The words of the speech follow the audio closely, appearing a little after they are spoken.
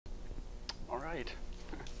right.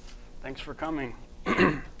 Thanks for coming.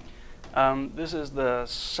 This is the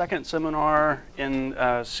second seminar in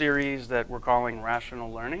a series that we're calling Rational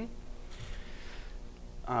Learning.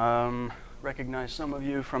 Recognize some of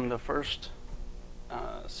you from the first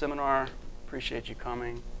seminar. Appreciate you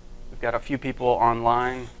coming. We've got a few people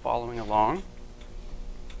online following along.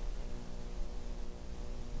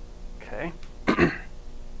 Okay.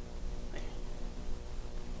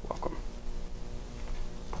 Welcome.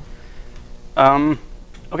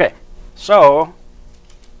 Okay, so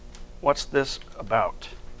what's this about?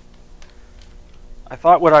 I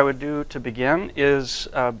thought what I would do to begin is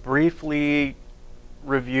briefly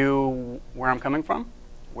review where I'm coming from,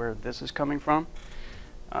 where this is coming from.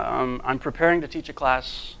 I'm preparing to teach a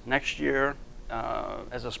class next year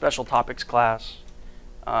as a special topics class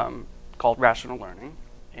called Rational Learning,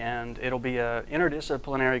 and it'll be an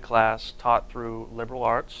interdisciplinary class taught through liberal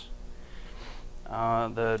arts.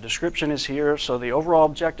 The description is here. So the overall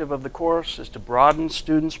objective of the course is to broaden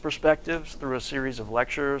students' perspectives through a series of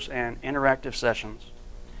lectures and interactive sessions.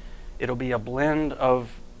 It'll be a blend of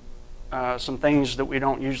some things that we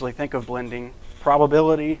don't usually think of blending: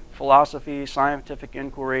 probability, philosophy, scientific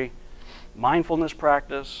inquiry, mindfulness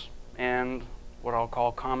practice, and what I'll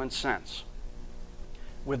call common sense,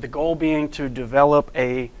 with the goal being to develop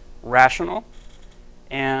a rational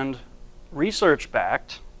and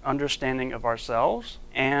research-backed understanding of ourselves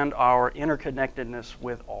and our interconnectedness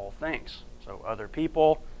with all things. So other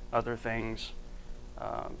people, other things,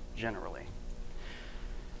 generally.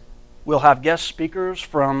 We'll have guest speakers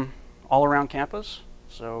from all around campus.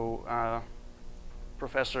 So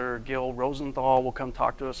Professor Gil Rosenthal will come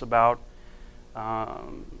talk to us about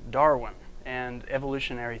Darwin and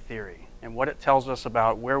evolutionary theory and what it tells us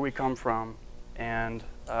about where we come from and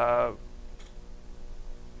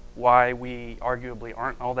why we arguably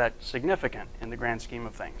aren't all that significant in the grand scheme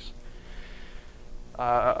of things.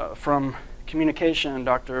 From communication,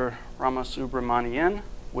 Dr. Ramasubramanian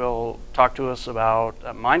will talk to us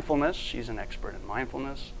about mindfulness. She's an expert in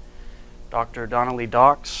mindfulness. Dr. Donnelly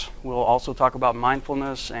Docks will also talk about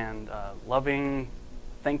mindfulness and loving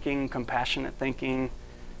thinking, compassionate thinking,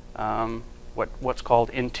 what's called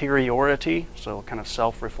interiority, so kind of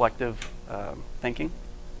self-reflective thinking.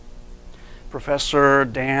 Professor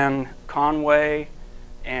Dan Conway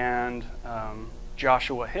and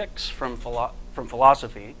Joshua Hicks from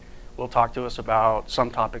philosophy will talk to us about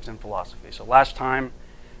some topics in philosophy. So last time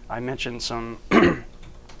I mentioned some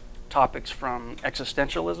topics from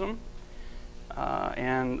existentialism,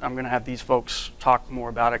 and I'm going to have these folks talk more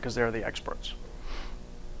about it because they're the experts.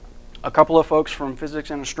 A couple of folks from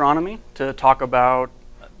physics and astronomy to talk about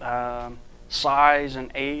size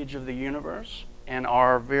and age of the universe and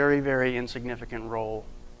our very, very insignificant role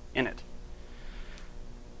in it.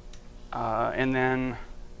 And then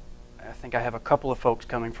I think I have a couple of folks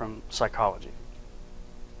coming from psychology.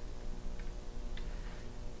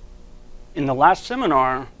 In the last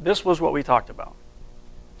seminar, this was what we talked about.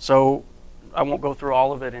 So I won't go through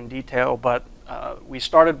all of it in detail, but we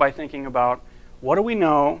started by thinking about what do we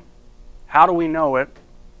know, how do we know it,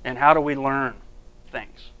 and how do we learn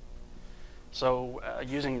things. So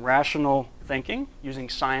using rational thinking, using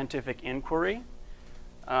scientific inquiry,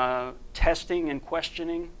 testing and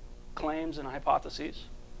questioning claims and hypotheses,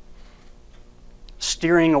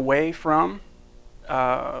 steering away from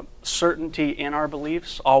certainty in our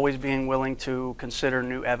beliefs, always being willing to consider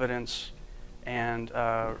new evidence and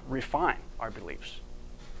refine our beliefs.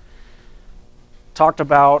 Talked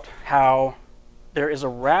about how there is a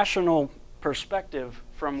rational perspective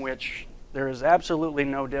from which there is absolutely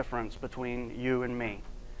no difference between you and me,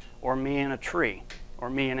 or me and a tree, or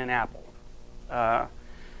me and an apple.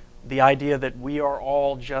 The idea that we are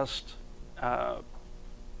all just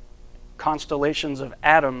constellations of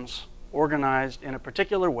atoms organized in a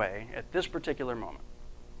particular way at this particular moment.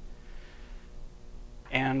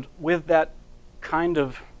 And with that kind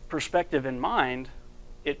of perspective in mind,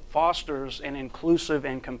 it fosters an inclusive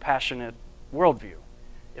and compassionate worldview.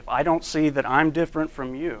 If I don't see that I'm different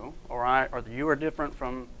from you, or you are different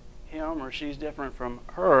from him, or she's different from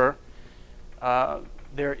her,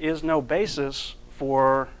 there is no basis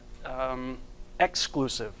for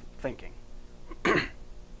exclusive thinking.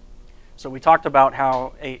 So we talked about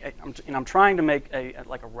how I'm trying to make a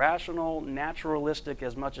rational, naturalistic,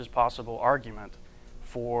 as much as possible argument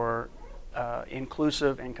for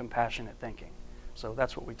inclusive and compassionate thinking. So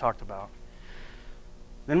that's what we talked about.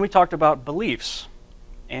 Then we talked about beliefs,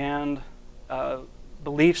 and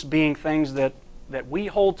beliefs being things that we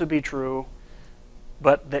hold to be true,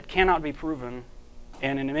 but that cannot be proven,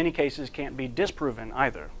 and in many cases can't be disproven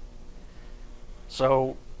either.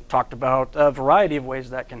 So talked about a variety of ways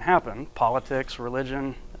that can happen: politics,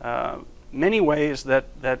 religion, many ways that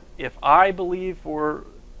if I believe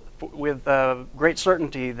with great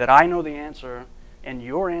certainty that I know the answer and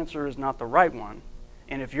your answer is not the right one,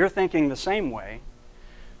 and if you're thinking the same way,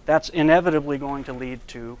 that's inevitably going to lead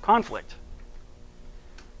to conflict.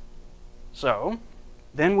 So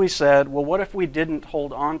then we said, well, what if we didn't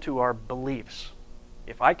hold on to our beliefs?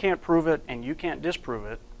 If I can't prove it and you can't disprove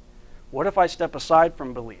it, what if I step aside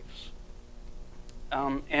from beliefs?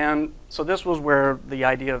 And so this was where the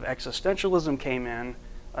idea of existentialism came in,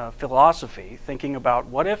 philosophy, thinking about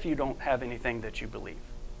what if you don't have anything that you believe?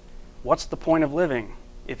 What's the point of living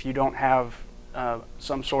if you don't have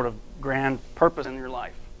some sort of grand purpose in your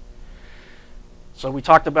life? So we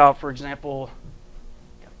talked about, for example,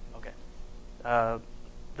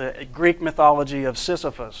 the Greek mythology of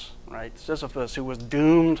Sisyphus, right? Sisyphus, who was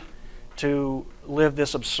doomed to live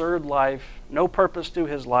this absurd life, no purpose to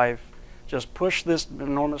his life, just push this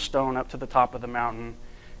enormous stone up to the top of the mountain,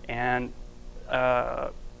 and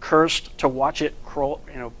cursed to watch it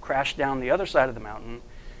crash down the other side of the mountain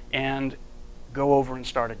and go over and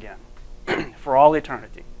start again for all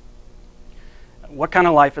eternity. What kind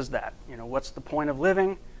of life is that? What's the point of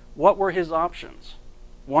living? What were his options?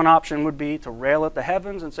 One option would be to rail at the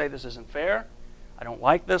heavens and say, this isn't fair. I don't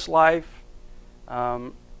like this life.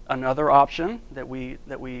 Another option that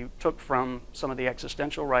we took from some of the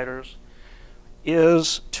existential writers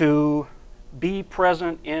is to be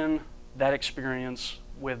present in that experience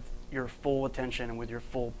with your full attention and with your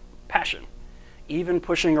full passion. Even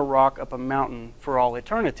pushing a rock up a mountain for all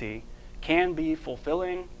eternity can be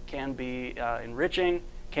fulfilling, can be enriching,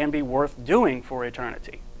 can be worth doing for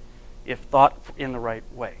eternity, if thought in the right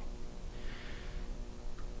way.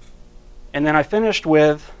 And then I finished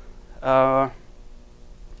with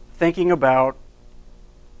thinking about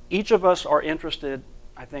each of us are interested,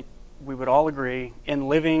 I think we would all agree, in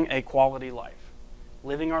living a quality life,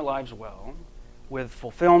 living our lives well, with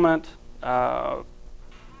fulfillment,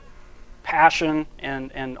 passion,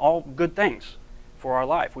 and all good things for our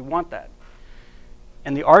life. We want that.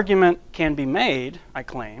 And the argument can be made, I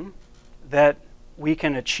claim, that we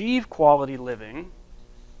can achieve quality living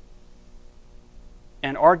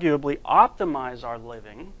and arguably optimize our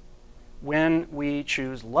living when we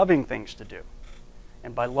choose loving things to do.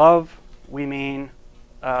 And by love, we mean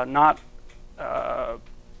not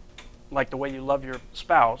like the way you love your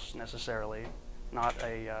spouse necessarily, not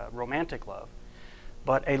a romantic love,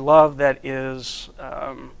 but a love that is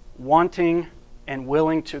wanting and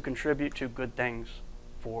willing to contribute to good things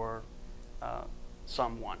for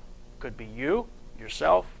someone. Could be you,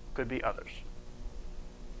 yourself, could be others.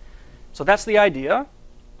 So that's the idea.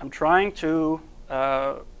 I'm trying to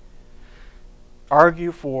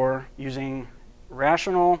argue for using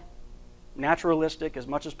rational, naturalistic, as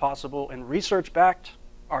much as possible, and research-backed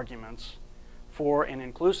arguments for an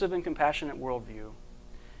inclusive and compassionate worldview,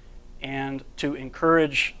 and to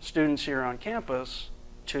encourage students here on campus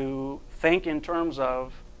to think in terms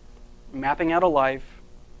of mapping out a life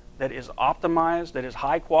that is optimized, that is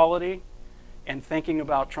high quality, and thinking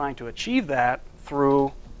about trying to achieve that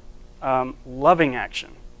through loving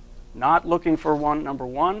action. Not looking for number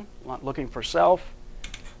one, not looking for self,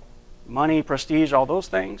 money, prestige, all those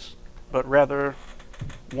things, but rather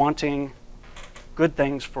wanting good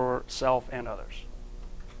things for self and others.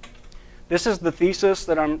 This is the thesis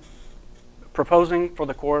that I'm proposing for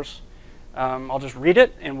the course. I'll just read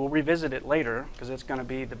it and we'll revisit it later because it's going to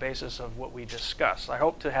be the basis of what we discuss. I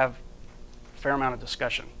hope to have a fair amount of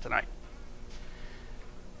discussion tonight.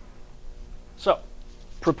 So,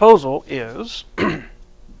 proposal is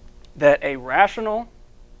that a rational,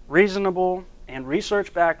 reasonable, and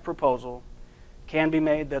research-backed proposal can be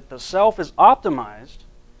made that the self is optimized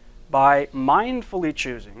by mindfully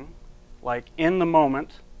choosing, like in the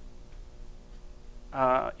moment,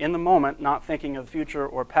 not thinking of the future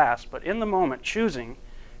or past, but in the moment choosing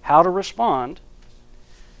how to respond,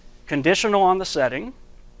 conditional on the setting.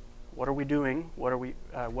 What are we doing?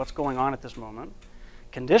 What's going on at this moment?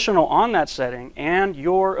 Conditional on that setting and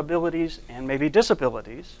your abilities and maybe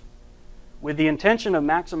disabilities, with the intention of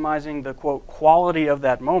maximizing the, quote, quality of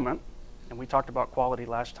that moment, and we talked about quality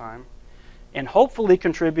last time, and hopefully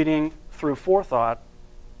contributing through forethought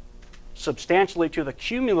substantially to the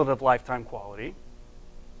cumulative lifetime quality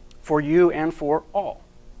for you and for all.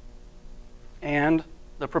 And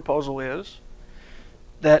the proposal is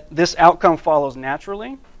that this outcome follows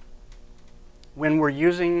naturally when we're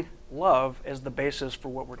using love as the basis for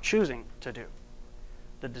what we're choosing to do.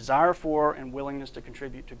 The desire for and willingness to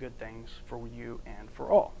contribute to good things for you and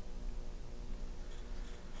for all.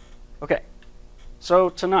 Okay, so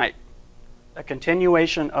tonight, a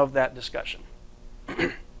continuation of that discussion.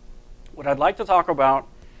 What I'd like to talk about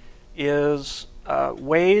is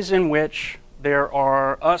ways in which there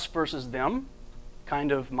are us versus them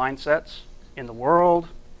kind of mindsets in the world,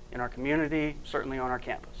 in our community, certainly on our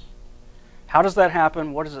campus. How does that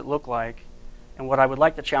happen? What does it look like? And what I would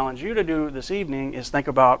like to challenge you to do this evening is think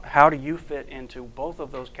about how do you fit into both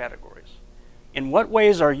of those categories. In what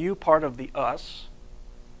ways are you part of the us?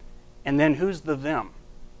 And then who's the them?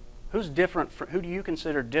 Who's different? Who do you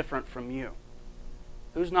consider different from you?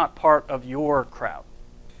 Who's not part of your crowd?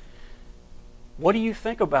 What do you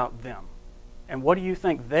think about them? And what do you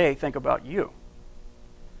think they think about you?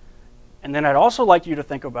 And then I'd also like you to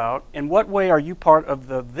think about in what way are you part of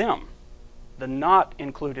the them, the not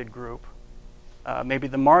included group, maybe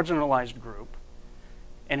the marginalized group.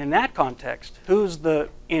 And in that context, who's the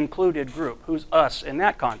included group? Who's us in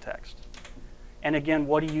that context? And again,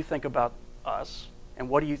 what do you think about us? And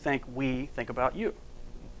what do you think we think about you?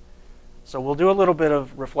 So we'll do a little bit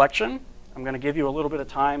of reflection. I'm going to give you a little bit of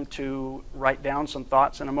time to write down some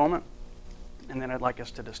thoughts in a moment. And then I'd like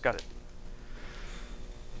us to discuss it.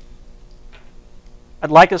 I'd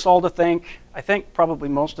like us all to think, I think probably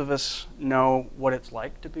most of us know what it's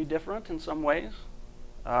like to be different in some ways.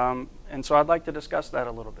 And so I'd like to discuss that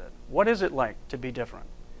a little bit. What is it like to be different?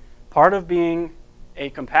 Part of being a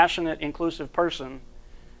compassionate, inclusive person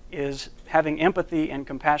is having empathy and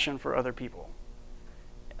compassion for other people.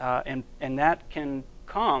 And that can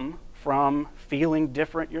come from feeling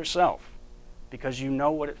different yourself because you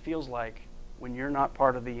know what it feels like when you're not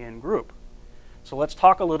part of the in-group. So let's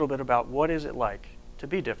talk a little bit about what is it like to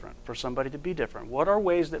be different, for somebody to be different. What are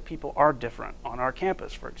ways that people are different on our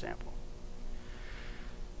campus, for example?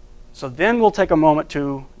 So then we'll take a moment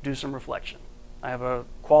to do some reflection. I have a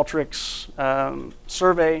Qualtrics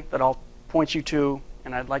survey that I'll point you to,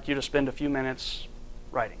 and I'd like you to spend a few minutes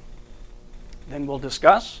writing. Then we'll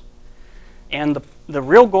discuss. And the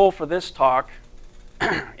real goal for this talk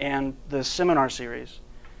and this seminar series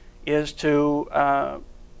is to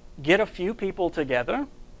get a few people together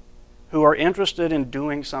who are interested in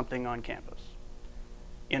doing something on campus,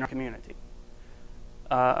 in our community,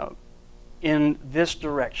 in this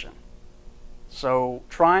direction. So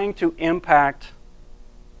trying to impact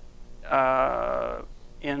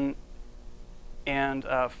and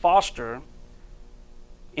foster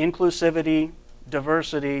inclusivity,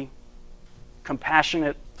 diversity,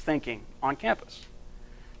 compassionate thinking on campus.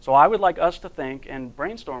 So I would like us to think and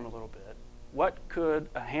brainstorm a little bit, what could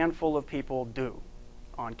a handful of people do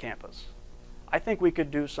on campus? I think we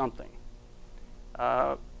could do something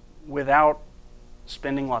without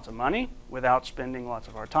spending lots of money, without spending lots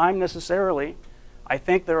of our time necessarily. I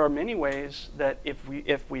think there are many ways that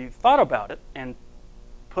if we thought about it and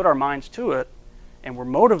put our minds to it and were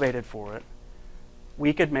motivated for it,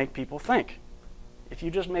 we could make people think. If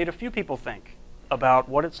you just made a few people think about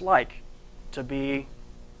what it's like to be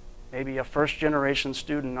maybe a first-generation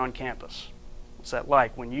student on campus. What's that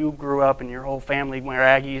like when you grew up and your whole family were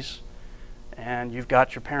Aggies and you've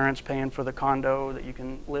got your parents paying for the condo that you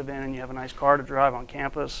can live in and you have a nice car to drive on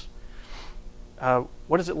campus?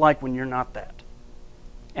 What is it like when you're not that?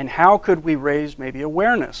 And how could we raise maybe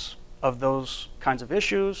awareness of those kinds of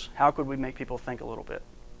issues? How could we make people think a little bit?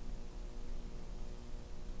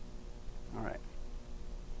 All right.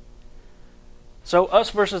 So us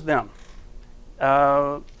versus them.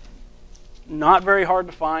 Not very hard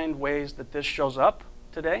to find ways that this shows up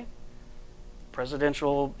today.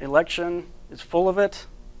 Presidential election is full of it.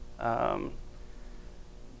 CNN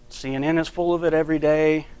is full of it every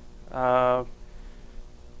day. So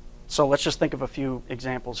let's just think of a few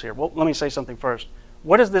examples here. Well, let me say something first.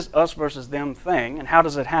 What is this us versus them thing, and how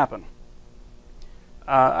does it happen?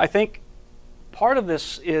 I think part of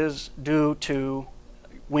this is due to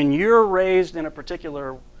when you're raised in a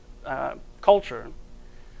particular culture,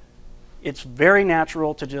 it's very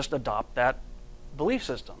natural to just adopt that belief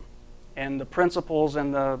system and the principles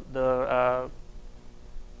and the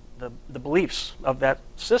beliefs of that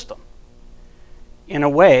system. In a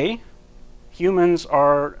way, humans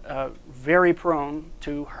are very prone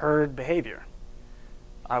to herd behavior.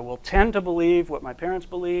 I will tend to believe what my parents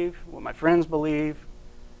believe, what my friends believe,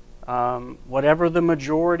 whatever the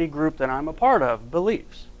majority group that I'm a part of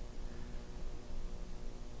believes.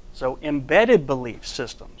 So embedded belief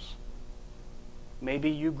systems.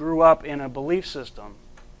 Maybe you grew up in a belief system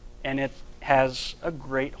and it has a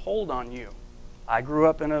great hold on you. I grew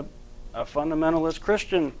up in a fundamentalist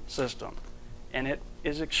Christian system and it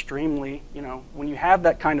is extremely, when you have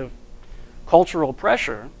that kind of cultural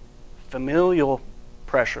pressure, familial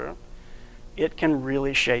pressure, it can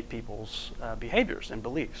really shape people's behaviors and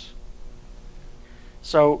beliefs.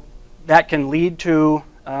 So that can lead to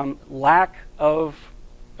lack of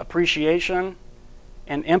appreciation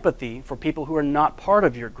and empathy for people who are not part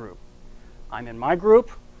of your group. I'm in my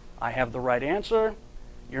group, I have the right answer.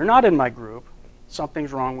 You're not in my group,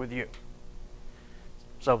 something's wrong with you.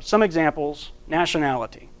 So some examples: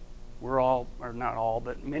 nationality. We're all, or not all,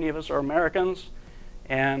 but many of us are Americans,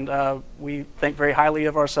 and we think very highly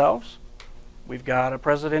of ourselves. We've got a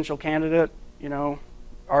presidential candidate, you know,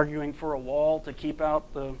 arguing for a wall to keep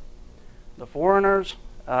out the foreigners.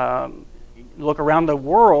 Look around the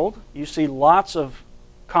world, you see lots of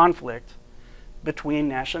conflict between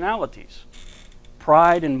nationalities.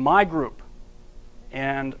 Pride in my group,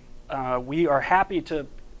 and we are happy to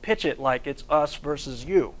pitch it like it's us versus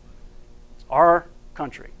you. It's our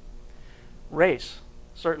country. Race,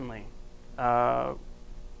 certainly,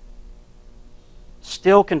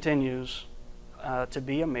 still continues to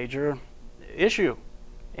be a major issue,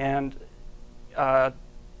 and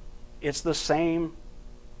it's the same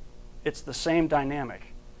dynamic.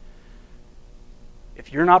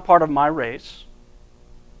 If you're not part of my race,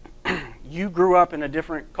 you grew up in a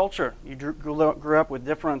different culture. You grew up with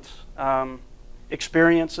different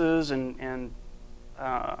experiences and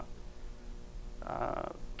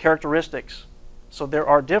characteristics. So there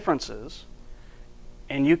are differences,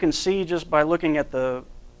 and you can see just by looking at the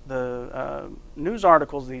news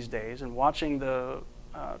articles these days and watching the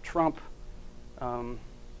Trump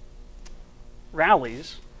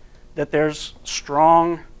rallies that there's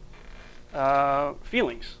strong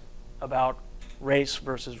feelings about race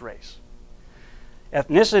versus race.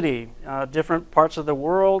 Ethnicity, different parts of the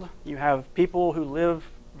world, you have people who live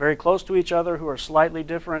very close to each other who are slightly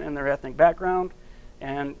different in their ethnic background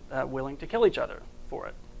and willing to kill each other for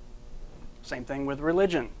it. Same thing with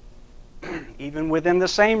religion. Even within the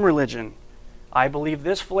same religion, I believe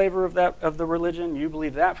this flavor of the religion, you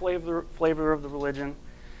believe that flavor of the religion,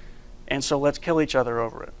 and so let's kill each other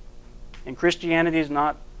over it. And Christianity is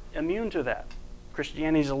not immune to that.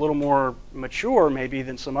 Christianity is a little more mature maybe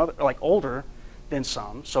than some other, like older than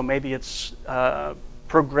some, so maybe it's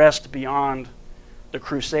progressed beyond the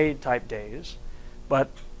crusade type days. But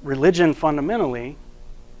religion fundamentally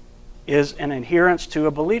is an adherence to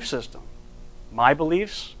a belief system. My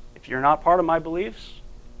beliefs, if you're not part of my beliefs,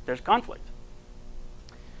 there's conflict.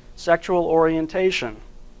 Sexual orientation.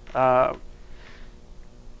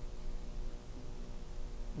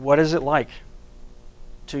 What is it like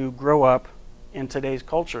to grow up in today's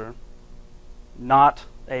culture not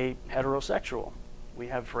a heterosexual? We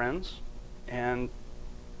have friends, and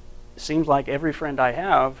it seems like every friend I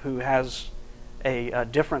have who has a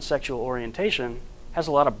different sexual orientation has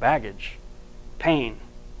a lot of baggage, pain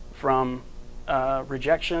from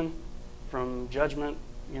rejection, from judgment,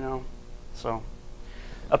 you know. So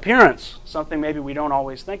appearance, something maybe we don't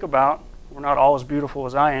always think about. We're not all as beautiful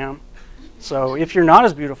as I am. So if you're not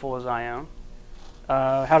as beautiful as I am,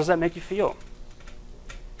 how does that make you feel?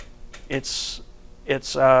 It's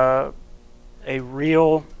a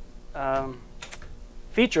real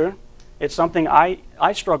feature. It's something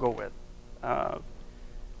I struggle with.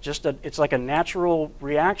 It's like a natural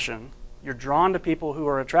reaction. You're drawn to people who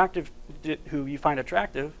are attractive, who you find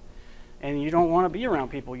attractive, and you don't want to be around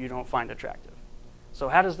people you don't find attractive. So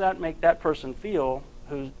how does that make that person feel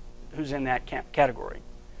who's in that category?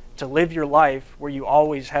 To live your life where you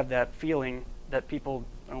always have that feeling that people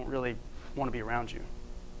don't really want to be around you.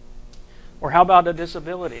 Or how about a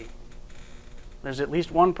disability? There's at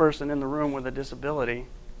least one person in the room with a disability,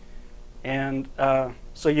 and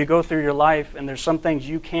so you go through your life and there's some things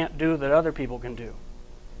you can't do that other people can do.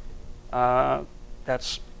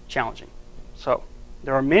 That's challenging. So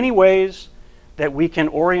there are many ways that we can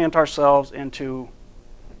orient ourselves into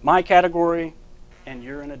my category and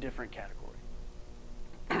you're in a different category.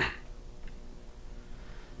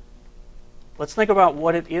 Let's think about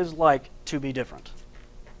what it is like to be different.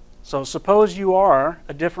 So suppose you are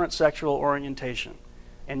a different sexual orientation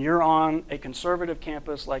and you're on a conservative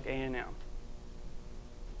campus like A&M.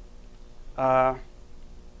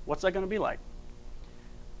 What's that going to be like?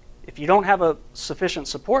 If you don't have a sufficient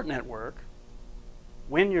support network,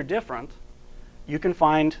 when you're different, you can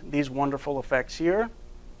find these wonderful effects here: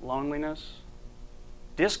 loneliness,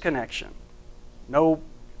 disconnection, no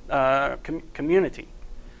community,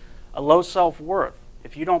 a low self-worth.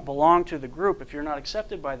 If you don't belong to the group, if you're not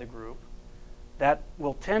accepted by the group, that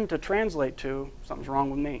will tend to translate to something's wrong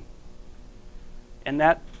with me. And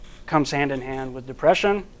that comes hand in hand with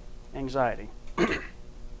depression, anxiety.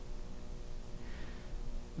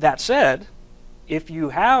 That said, if you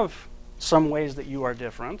have some ways that you are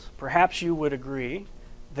different, perhaps you would agree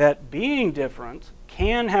that being different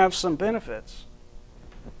can have some benefits.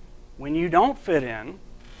 When you don't fit in,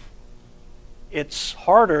 it's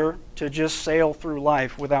harder to just sail through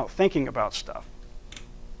life without thinking about stuff.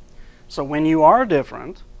 So when you are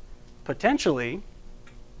different, potentially,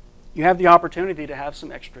 you have the opportunity to have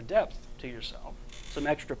some extra depth to yourself, some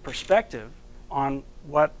extra perspective on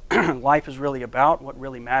what life is really about, what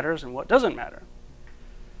really matters, and what doesn't matter.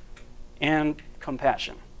 And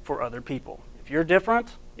compassion for other people. If you're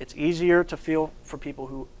different, it's easier to feel for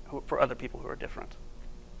people for other people who are different.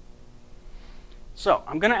 So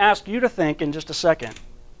I'm going to ask you to think in just a second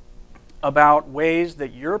about ways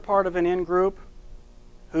that you're part of an in-group,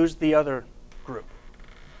 who's the other group,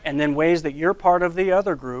 and then ways that you're part of the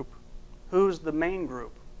other group, who's the main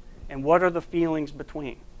group, and what are the feelings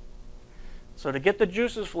between. So to get the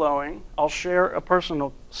juices flowing, I'll share a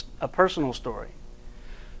personal story.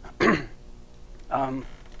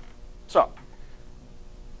 So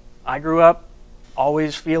I grew up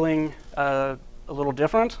always feeling a little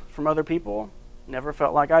different from other people. Never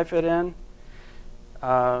felt like I fit in.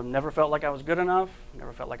 Never felt like I was good enough.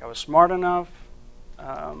 Never felt like I was smart enough.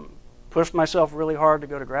 Pushed myself really hard to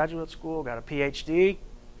go to graduate school. Got a PhD.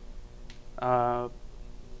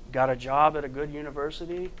 Got a job at a good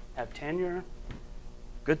university. Have tenure.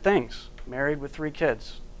 Good things. Married with 3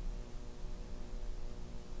 kids.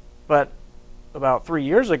 But about 3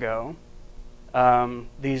 years ago,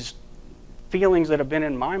 these feelings that have been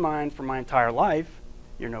in my mind for my entire life,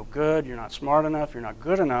 you're no good, you're not smart enough, you're not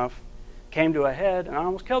good enough, came to a head and I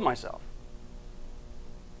almost killed myself.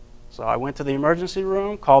 So I went to the emergency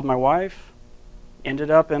room, called my wife,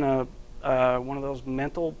 ended up in one of those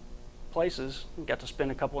mental places, got to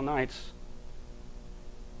spend a couple of nights.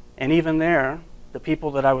 And even there, the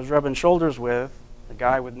people that I was rubbing shoulders with, the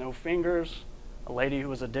guy with no fingers, a lady who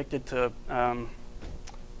was addicted to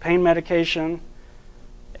pain medication,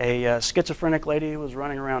 a schizophrenic lady who was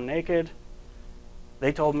running around naked,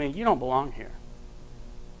 they told me, you don't belong here.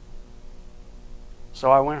 So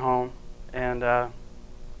I went home, and I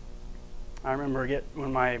remember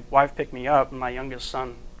when my wife picked me up, and my youngest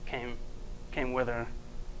son came with her,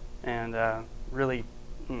 and really,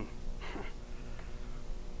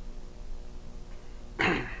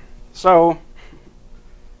 So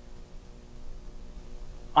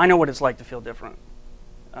I know what it's like to feel different.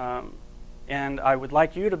 And I would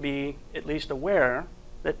like you to be at least aware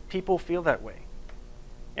that people feel that way.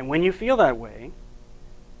 And when you feel that way,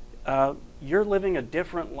 you're living a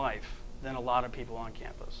different life than a lot of people on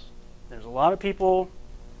campus. There's a lot of people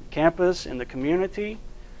on campus in the community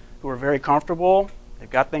who are very comfortable. They've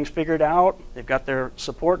got things figured out. They've got their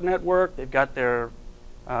support network. They've got their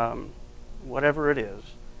whatever it is.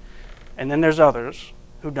 And then there's others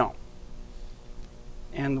who don't.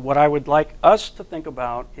 And what I would like us to think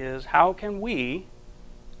about is how can we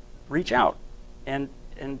reach out and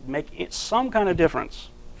make some kind of difference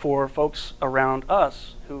for folks around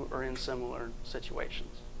us who are in similar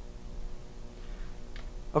situations.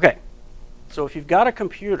 Okay, so if you've got a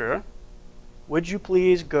computer, would you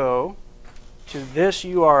please go to this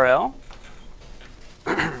URL?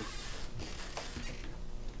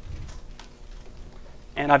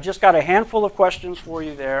 And I've just got a handful of questions for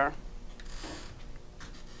you there.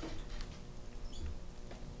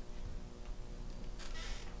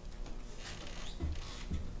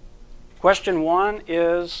 Question 1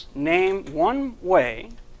 is, name one way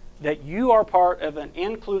that you are part of an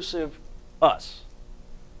inclusive us.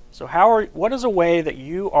 So what is a way that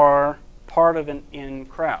you are part of an in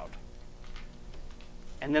crowd?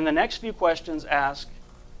 And then the next few questions ask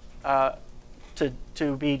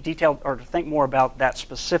to be detailed or to think more about that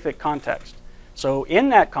specific context. So in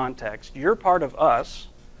that context, you're part of us.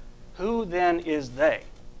 Who then is they?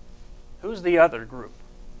 Who's the other group?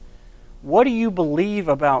 What do you believe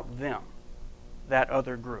about them, that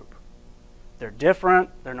other group? They're different,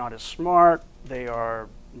 they're not as smart, they are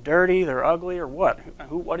dirty, they're ugly, or what?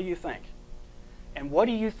 What do you think? And what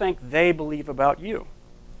do you think they believe about you?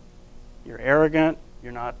 You're arrogant,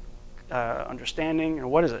 you're not understanding, or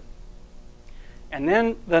what is it? And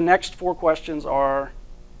then the next 4 questions are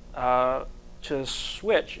to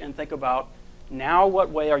switch and think about, now what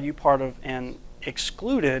way are you part of and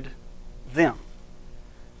excluded them?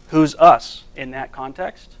 Who's us in that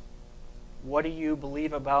context? What do you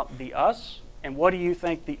believe about the us? And what do you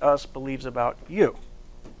think the us believes about you?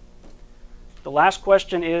 The last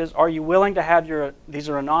question is, are you willing to have these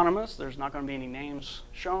are anonymous, there's not going to be any names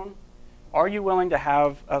shown. Are you willing to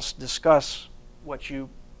have us discuss what you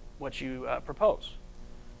propose?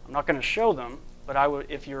 I'm not going to show them, but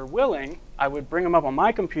if you're willing, I would bring them up on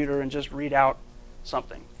my computer and just read out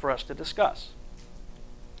something for us to discuss.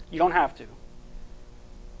 You don't have to.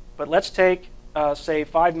 But let's take, say,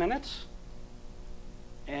 5 minutes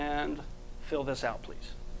and fill this out,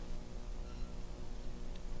 please.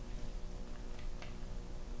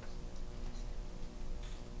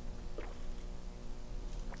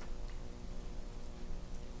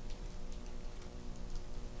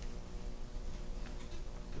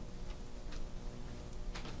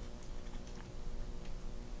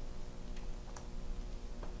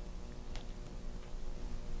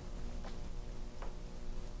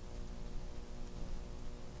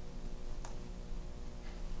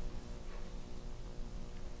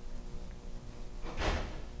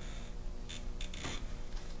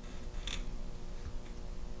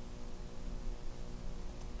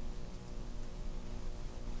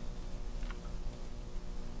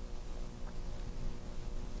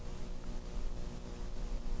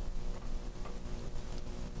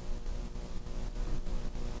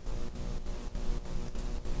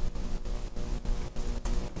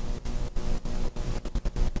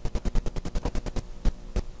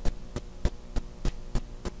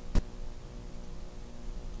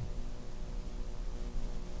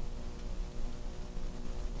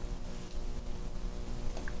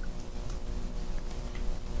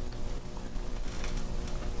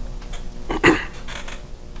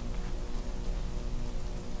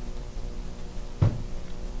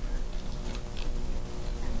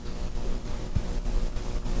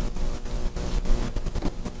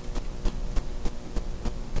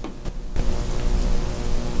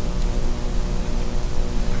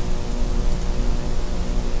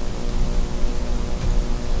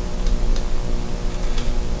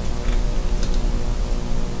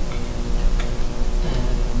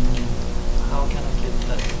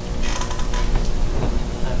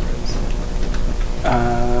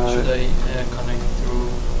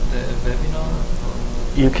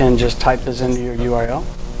 you can just type this into your URL.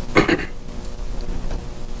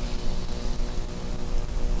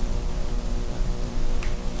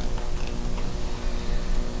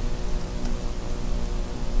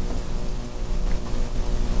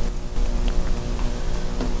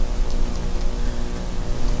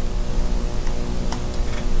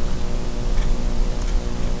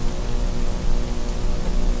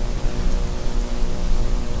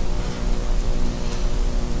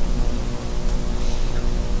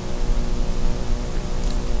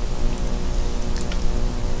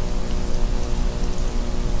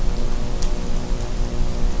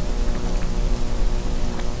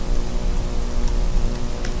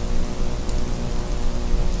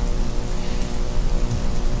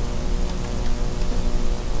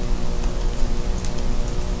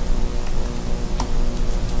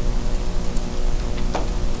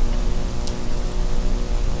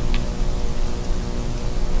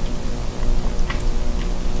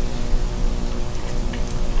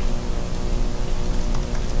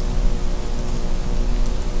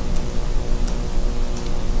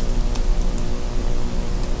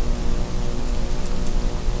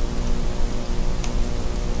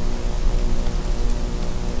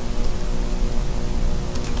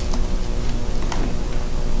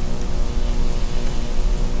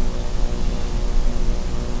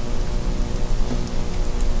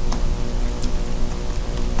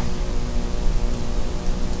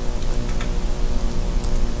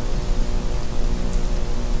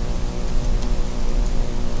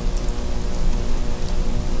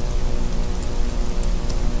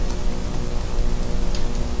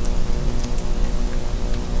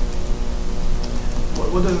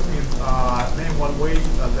 What does it mean? Name one way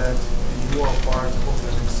that you are part of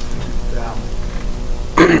an excluded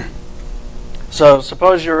them. So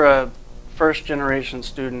suppose you're a first generation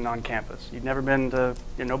student on campus. You've never been to,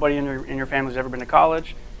 nobody in your family's ever been to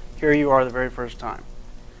college. Here you are the very first time.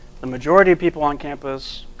 The majority of people on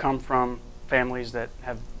campus come from families that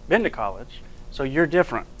have been to college, so you're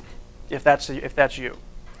different if that's you.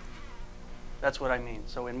 That's what I mean.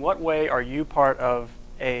 So in what way are you part of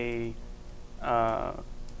a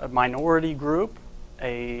minority group,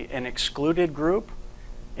 an excluded group,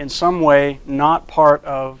 in some way not part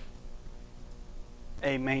of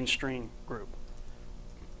a mainstream group?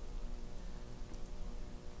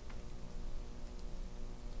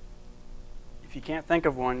 If you can't think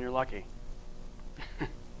of one, you're lucky.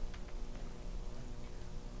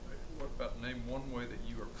 What about name one way that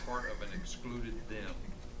you are part of an excluded them?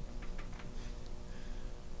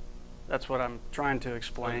 That's what I'm trying to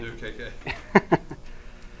explain. Okay.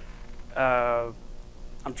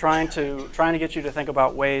 I'm trying to get you to think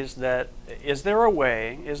about ways that, is there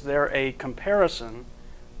a comparison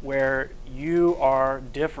where you are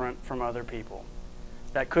different from other people?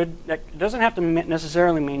 That doesn't have to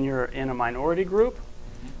necessarily mean you're in a minority group,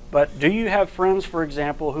 but do you have friends, for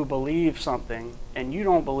example, who believe something and you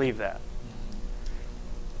don't believe that?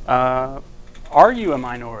 Are you a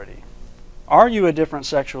minority? Are you a different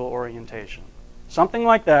sexual orientation? Something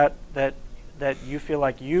like that you feel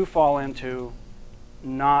like you fall into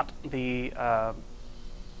not the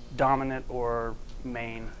dominant or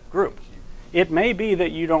main group. It may be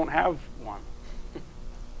that you don't have one,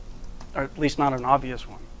 or at least not an obvious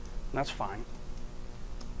one. And that's fine.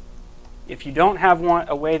 If you don't have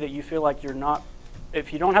a way that you feel like you're not,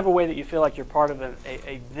 if you don't have a way that you feel like you're part of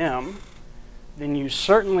a them, then you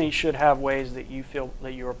certainly should have ways that you feel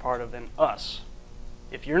that you are part of an us.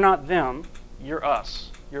 If you're not them, you're us.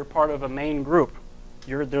 You're part of a main group.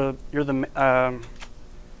 You're the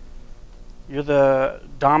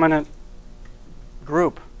dominant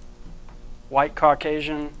group. White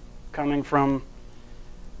Caucasian coming from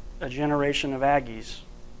a generation of Aggies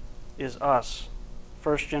is us.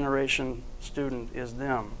 First generation student is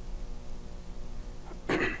them.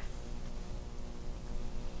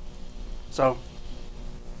 So,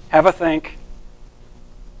 have a think.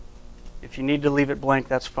 If you need to leave it blank,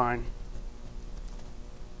 that's fine.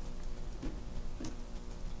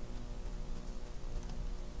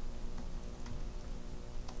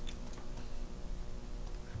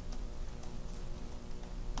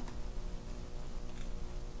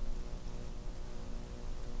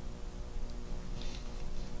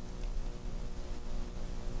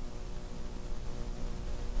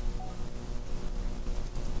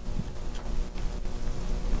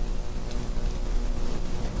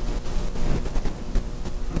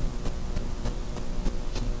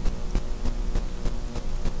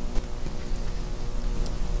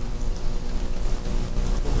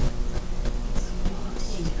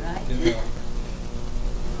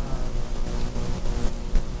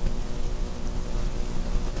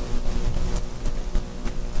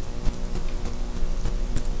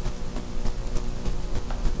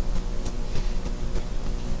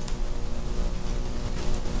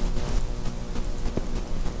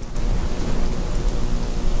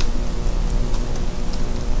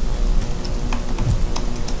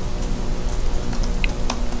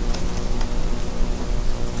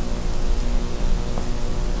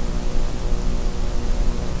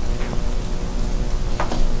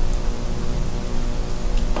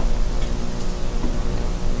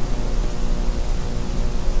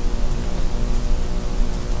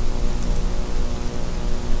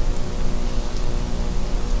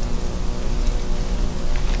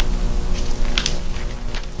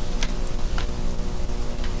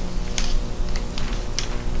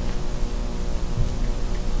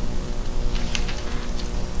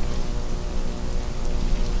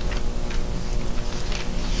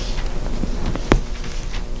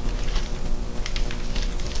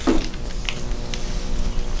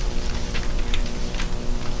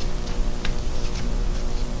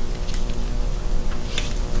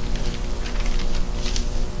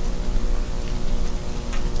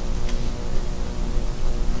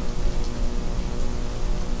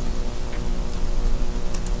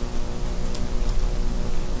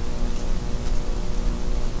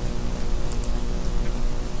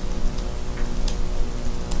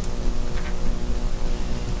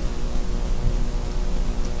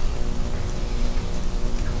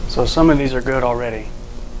 So some of these are good already.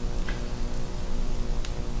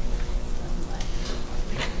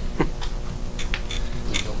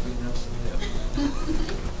 Don't be messing it up.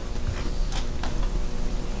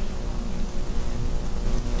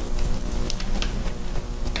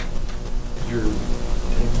 You're,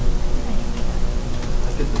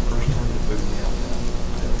 I did the first time to boot me out.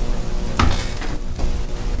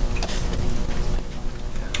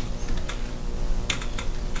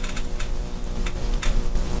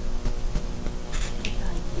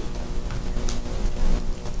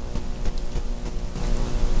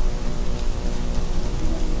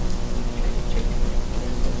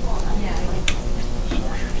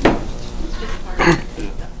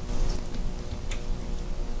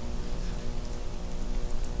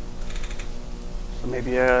 So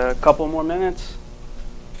maybe a couple more minutes.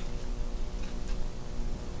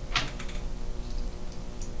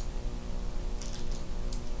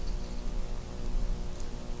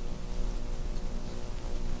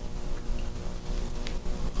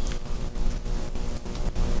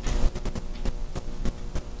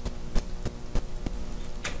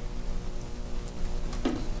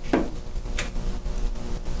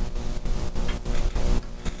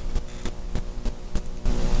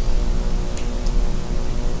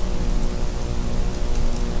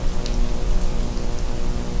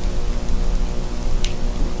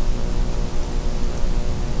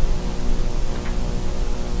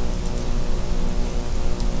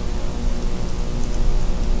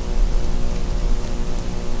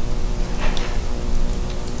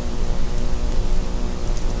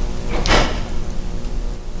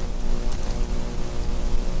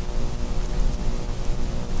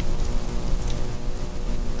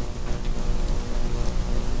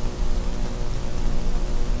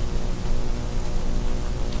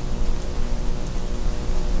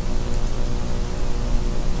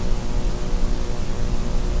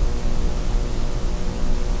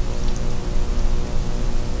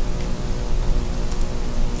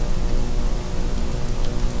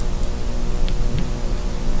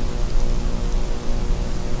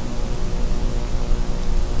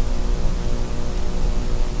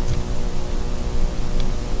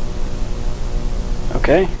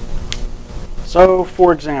 Okay. So,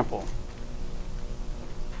 for example,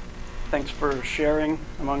 thanks for sharing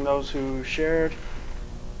among those who shared.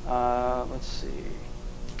 Let's see.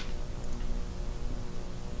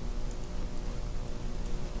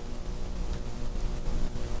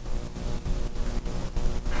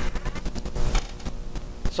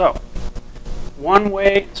 So, one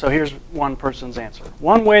way, so here's one person's answer.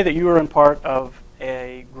 One way that you are in part of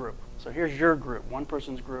a group. So here's your group. One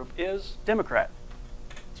person's group is Democrat.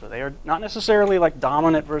 So they are not necessarily like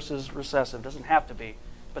dominant versus recessive, doesn't have to be,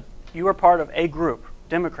 but you are part of a group,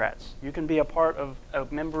 Democrats. You can be a part of a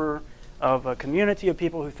member of a community of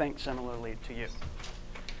people who think similarly to you.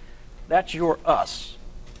 That's your us.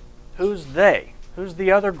 Who's they? Who's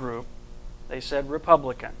the other group? They said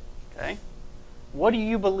Republican. Okay? What do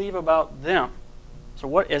you believe about them? So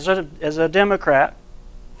what, as a Democrat,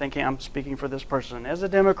 thinking I'm speaking for this person, as a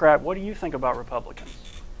Democrat, what do you think about Republicans?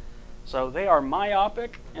 So they are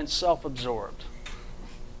myopic and self-absorbed,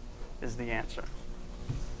 is the answer.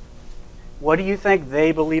 What do you think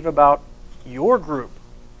they believe about your group?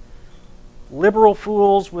 Liberal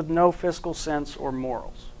fools with no fiscal sense or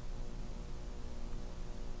morals.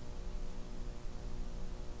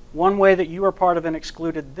 One way that you are part of and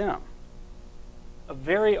excluded them. A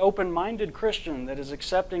very open-minded Christian that is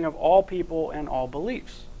accepting of all people and all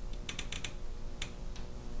beliefs.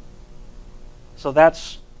 So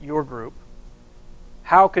that's your group.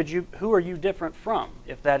 Who are you different from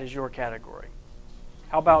if that is your category?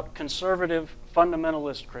 How about conservative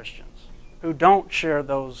fundamentalist Christians who don't share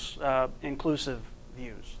those inclusive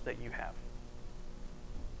views that you have?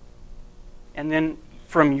 And then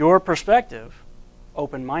from your perspective,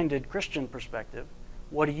 open-minded Christian perspective,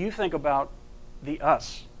 what do you think about the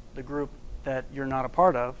us, the group that you're not a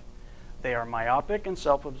part of? They are myopic and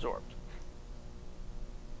self-absorbed.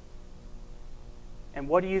 And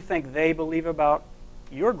what do you think they believe about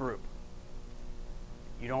your group?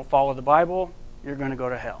 You don't follow the Bible, you're going to go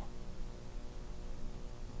to hell.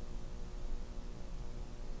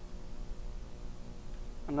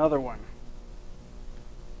 Another one.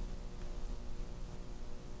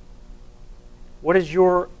 What is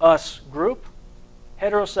your us group?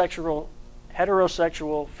 Heterosexual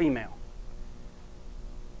female.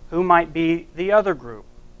 Who might be the other group?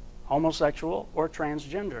 Homosexual or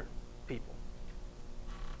transgender people.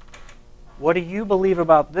 What do you believe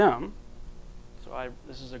about them? So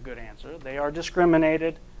this is a good answer. They are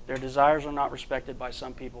discriminated. Their desires are not respected by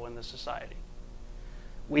some people in the society.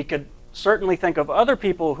 We could certainly think of other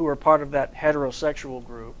people who are part of that heterosexual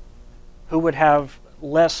group who would have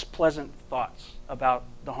less pleasant thoughts about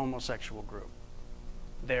the homosexual group.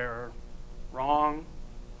 They're wrong,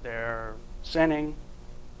 they're sinning,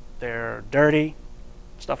 they're dirty,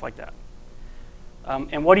 stuff like that.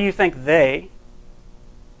 And what do you think they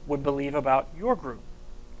would believe about your group?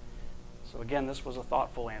 So again, this was a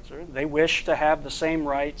thoughtful answer. They wish to have the same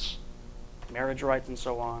rights, marriage rights and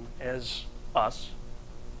so on, as us,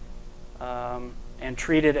 and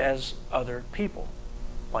treated as other people,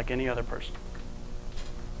 like any other person.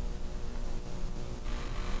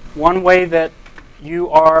 One way that you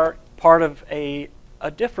are part of a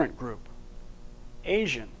different group,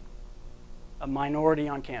 Asian, a minority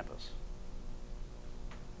on campus.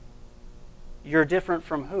 You're different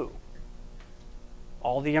from who?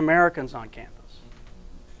 All the Americans on campus.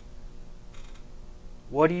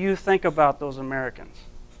 What do you think about those Americans?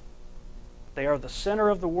 They are the center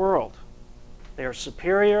of the world. They are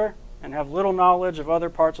superior and have little knowledge of other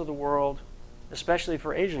parts of the world, especially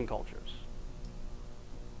for Asian cultures.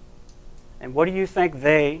 And what do you think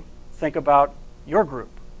they think about your group?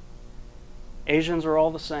 Asians are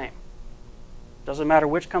all the same. Doesn't matter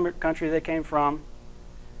which country they came from.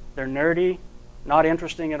 They're nerdy, not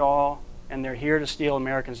interesting at all, and they're here to steal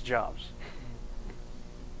Americans' jobs.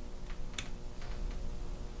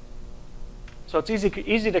 So it's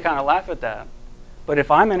easy to kind of laugh at that. But if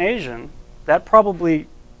I'm an Asian, that probably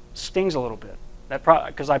stings a little bit.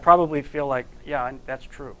 Because I probably feel like, yeah, that's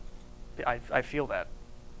true. I feel that.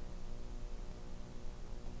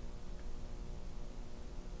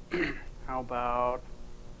 How about,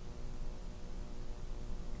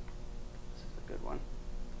 this is a good one.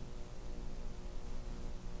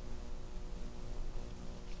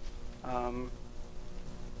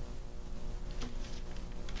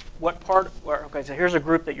 Okay, so here's a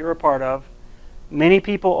group that you're a part of. Many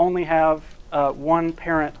people only have one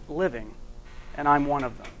parent living, and I'm one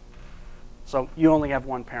of them. So you only have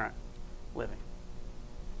one parent living.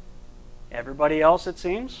 Everybody else, it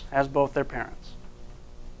seems, has both their parents.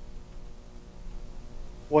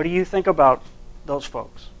 What do you think about those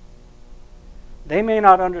folks? They may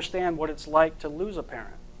not understand what it's like to lose a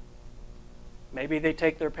parent. Maybe they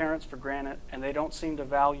take their parents for granted and they don't seem to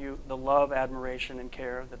value the love, admiration, and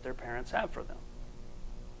care that their parents have for them.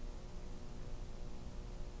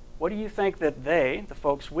 What do you think that they, the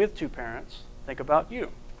folks with two parents, think about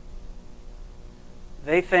you?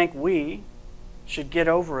 They think we should get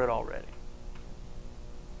over it already.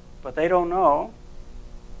 But they don't know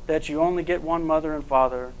that you only get one mother and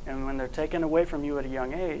father, and when they're taken away from you at a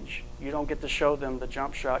young age, you don't get to show them the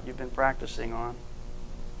jump shot you've been practicing on,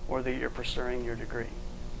 or that you're pursuing your degree.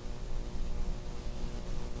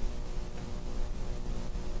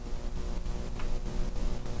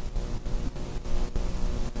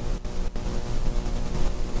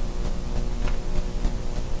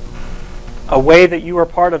 A way that you are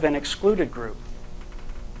part of an excluded group.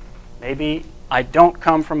 Maybe I don't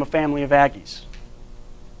come from a family of Aggies.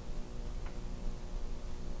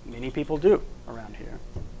 Many people do around here.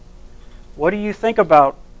 What do you think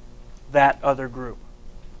about that other group?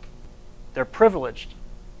 They're privileged.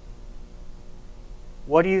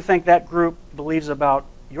 What do you think that group believes about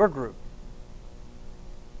your group?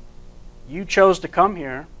 You chose to come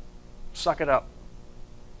here, suck it up.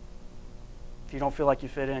 If you don't feel like you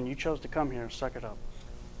fit in, you chose to come here, suck it up.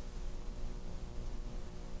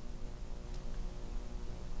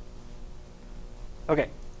 Okay,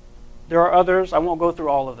 there are others. I won't go through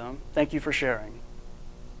all of them. Thank you for sharing.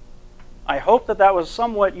 I hope that that was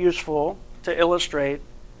somewhat useful to illustrate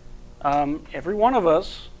every one of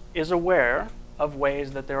us is aware of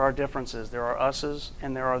ways that there are differences. There are us's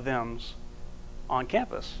and there are them's on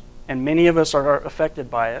campus. And many of us are affected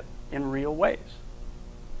by it in real ways.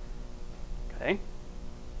 Okay?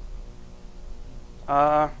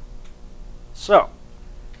 So,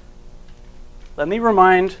 let me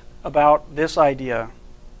remind about this idea.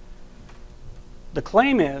 The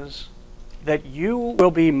claim is that you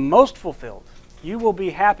will be most fulfilled. You will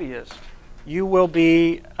be happiest. You will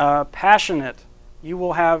be passionate. You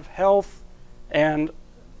will have health and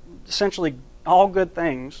essentially all good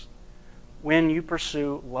things when you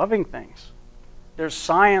pursue loving things. There's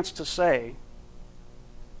science to say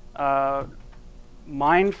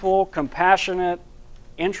mindful, compassionate,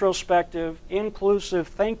 introspective, inclusive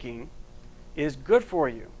thinking is good for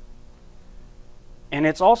you. And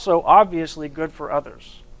it's also obviously good for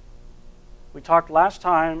others. We talked last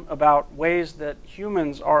time about ways that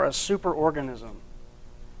humans are a superorganism.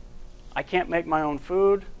 I can't make my own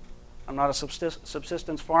food. I'm not a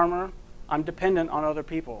subsistence farmer. I'm dependent on other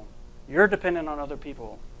people. You're dependent on other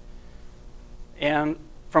people. And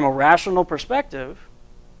from a rational perspective,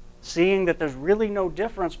 seeing that there's really no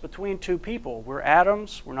difference between two people. We're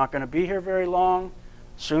atoms. We're not going to be here very long.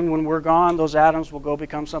 Soon when we're gone, those atoms will go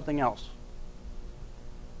become something else.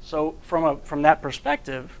 So from that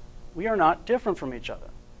perspective, we are not different from each other.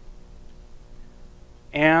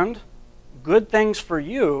 And good things for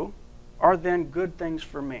you are then good things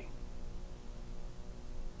for me.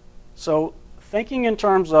 So thinking in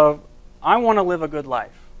terms of, I want to live a good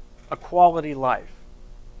life, a quality life.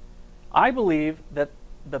 I believe that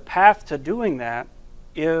the path to doing that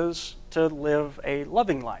is to live a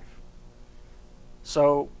loving life.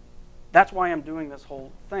 So that's why I'm doing this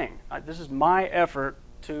whole thing. This is my effort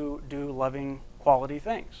to do loving, quality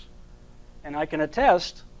things. And I can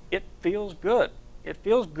attest, it feels good. It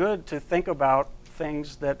feels good to think about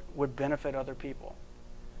things that would benefit other people.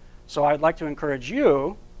 So I'd like to encourage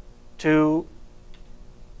you to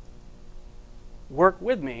work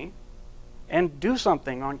with me and do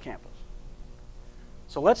something on campus.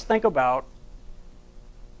 So let's think about,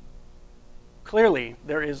 clearly,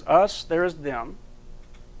 there is us, there is them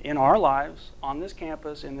in our lives, on this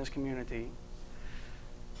campus, in this community.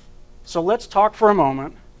 So let's talk for a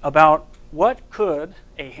moment about what could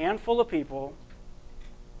a handful of people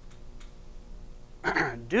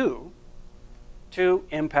do to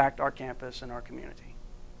impact our campus and our community.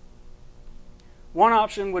 One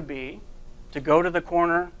option would be to go to the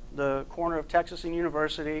corner of Texas and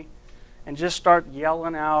University, and just start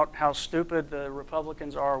yelling out how stupid the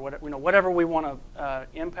Republicans are, whatever we want to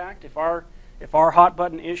impact. If our hot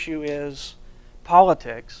button issue is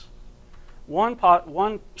politics,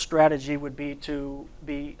 one strategy would be to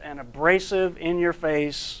be an abrasive,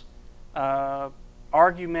 in-your-face,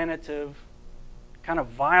 argumentative, kind of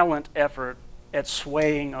violent effort at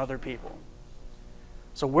swaying other people.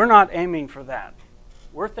 So we're not aiming for that.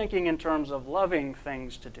 We're thinking in terms of loving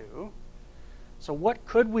things to do. So what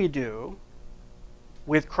could we do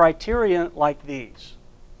with criteria like these?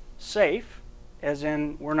 Safe, as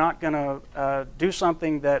in we're not going to do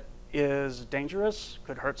something that is dangerous,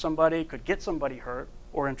 could hurt somebody, could get somebody hurt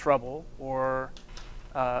or in trouble or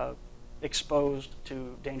exposed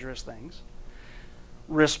to dangerous things.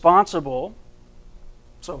 Responsible,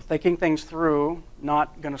 so thinking things through,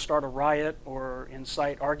 not going to start a riot or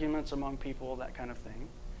incite arguments among people, that kind of thing.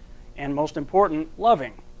 And most important,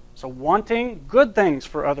 loving. So wanting good things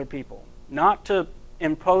for other people, not to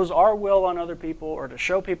impose our will on other people or to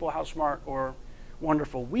show people how smart or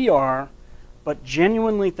wonderful we are, but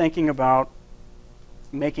genuinely thinking about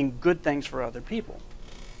making good things for other people.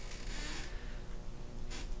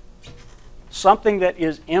 Something that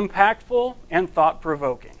is impactful and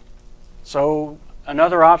thought-provoking. So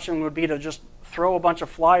another option would be to just throw a bunch of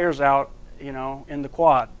flyers out, in the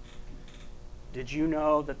quad. Did you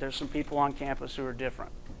know that there's some people on campus who are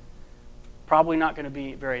different? Probably not going to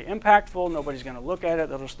be very impactful. Nobody's going to look at it.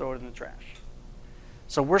 They'll just throw it in the trash.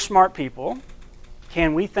 So we're smart people.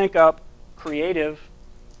 Can we think up creative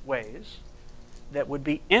ways that would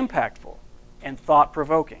be impactful and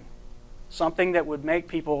thought-provoking? Something that would make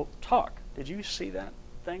people talk. Did you see that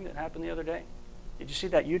thing that happened the other day? Did you see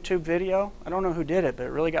that YouTube video? I don't know who did it, but it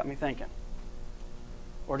really got me thinking.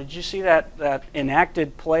 Or did you see that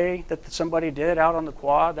enacted play that somebody did out on the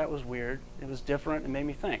quad? That was weird. It was different. It made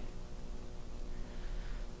me think.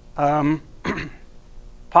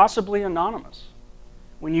 Possibly anonymous.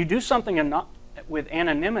 When you do something with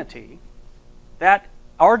anonymity, that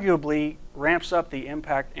arguably ramps up the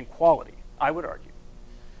impact and quality, I would argue.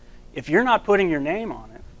 If you're not putting your name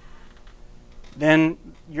on it, then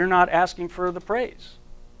you're not asking for the praise.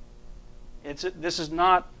 This is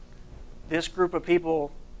not this group of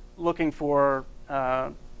people looking for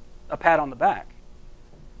a pat on the back.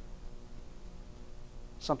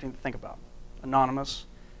 Something to think about. Anonymous.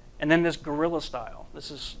 And then this guerrilla style.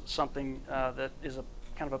 This is something that is a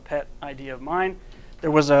kind of a pet idea of mine.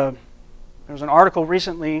 There was an article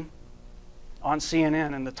recently on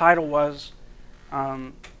CNN, and the title was,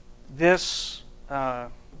 this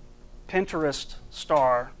Pinterest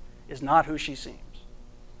star is not who she seems.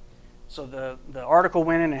 So the article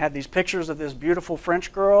went in and had these pictures of this beautiful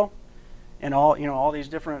French girl and all these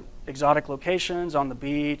different exotic locations, on the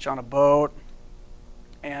beach, on a boat.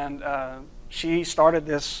 And she started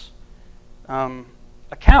this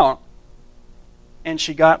account, and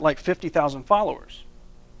she got like 50,000 followers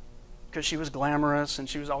because she was glamorous and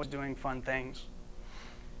she was always doing fun things.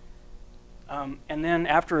 And then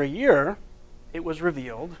after a year, it was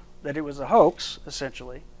revealed that it was a hoax,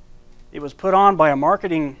 essentially. It was put on by a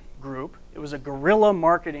marketing group. It was a guerrilla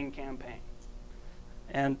marketing campaign.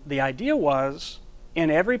 And the idea was,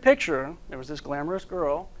 in every picture, there was this glamorous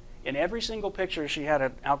girl. In every single picture, she had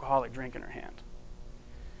an alcoholic drink in her hand.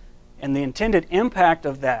 And the intended impact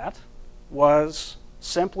of that was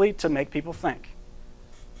simply to make people think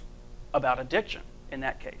about addiction in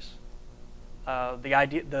that case.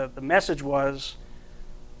 The message was,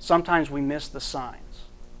 sometimes we miss the signs.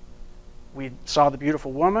 We saw the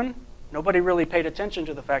beautiful woman. Nobody really paid attention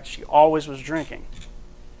to the fact she always was drinking.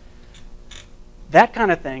 That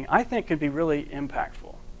kind of thing, I think, can be really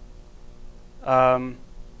impactful.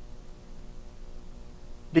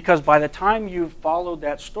 Because by the time you've followed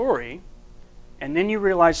that story, and then you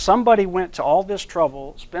realize somebody went to all this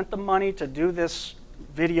trouble, spent the money to do this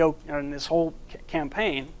video and this whole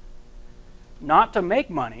campaign, not to make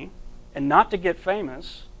money and not to get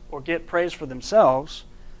famous or get praise for themselves,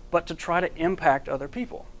 but to try to impact other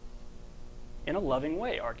people in a loving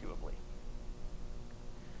way, arguably.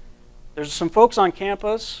 There's some folks on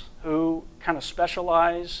campus who kind of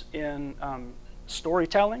specialize in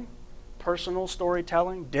storytelling, personal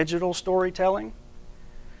storytelling, digital storytelling.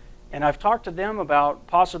 And I've talked to them about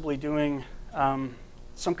possibly doing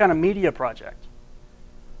some kind of media project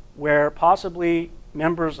where possibly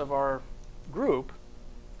members of our group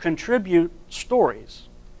contribute stories.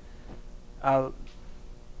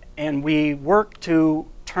 And we work to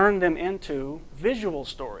turn them into visual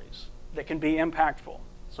stories that can be impactful.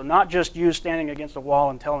 So not just you standing against a wall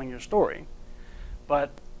and telling your story,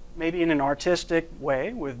 but maybe in an artistic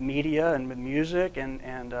way with media and with music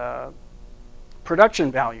and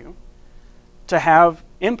production value to have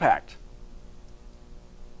impact.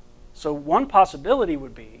 So one possibility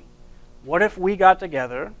would be, what if we got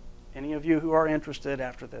together, any of you who are interested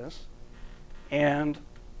after this, and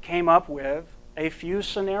came up with a few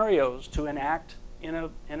scenarios to enact in a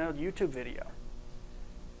YouTube video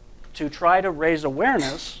to try to raise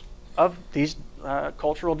awareness of these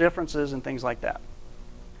cultural differences and things like that.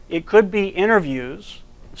 It could be interviews,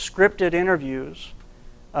 scripted interviews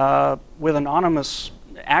with anonymous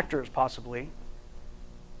actors possibly.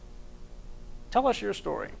 Tell us your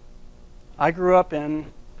story. I grew up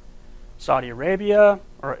in Saudi Arabia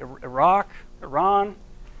or Iraq, Iran.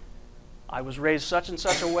 I was raised such and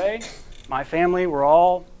such a way. My family were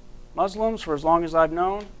all Muslims for as long as I've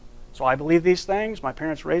known. So I believe these things. My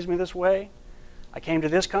parents raised me this way. I came to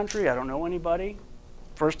this country. I don't know anybody.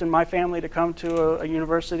 First in my family to come to a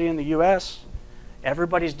university in the US.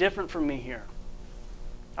 Everybody's different from me here.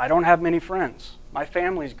 I don't have many friends. My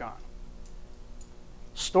family's gone.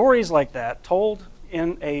 Stories like that told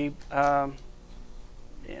in a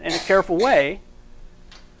careful way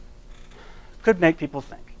could make people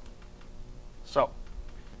think. So,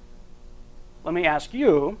 let me ask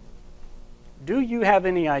you, do you have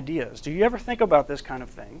any ideas? Do you ever think about this kind of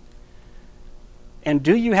thing? And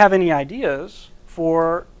do you have any ideas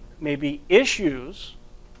for maybe issues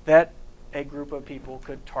that a group of people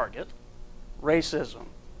could target? Racism,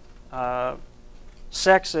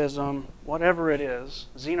 sexism, whatever it is,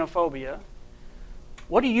 xenophobia.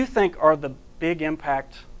 What do you think are the big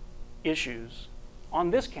impact issues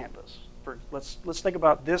on this campus? Let's think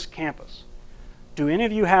about this campus. Do any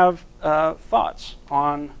of you have thoughts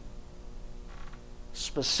on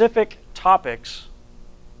specific topics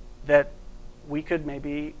that we could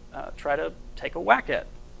maybe try to take a whack at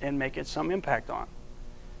and make it some impact on?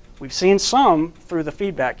 We've seen some through the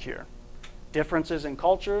feedback here. Differences in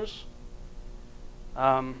cultures,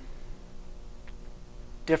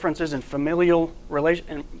 differences in familial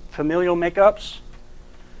makeups.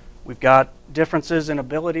 We've got differences in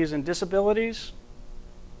abilities and disabilities.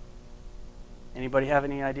 Anybody have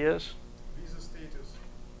any ideas? Visa status.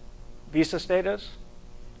 Visa status?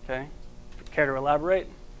 Okay. Care to elaborate?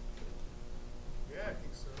 Yeah, I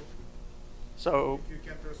think so. So, if you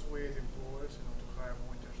can persuade employers, to hire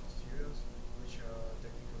more international students, which are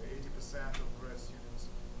technically 80% of grad students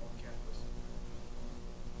on campus.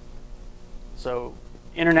 So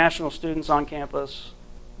international students on campus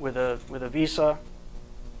with a visa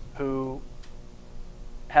who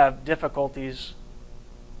have difficulties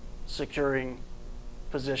securing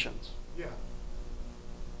positions. Yeah.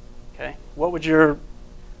 Okay.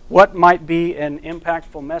 What might be an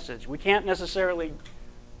impactful message? We can't necessarily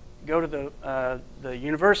go to the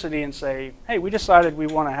university and say, hey, we decided we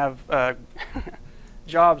want to have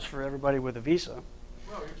jobs for everybody with a visa.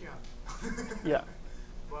 Well, you can. Yeah.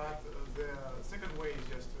 But the second way is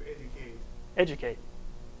just to educate. Educate.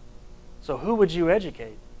 So who would you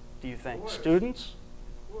educate, do you think? Employers. Students?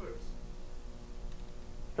 Employers.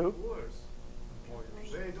 Who? Employers.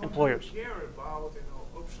 They don't Employers. really care about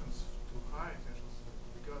options to hire international students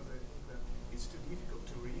because they think that it's too difficult,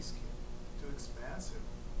 too risky, too expensive,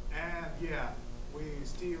 and yeah, we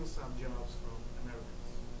steal some jobs from Americans,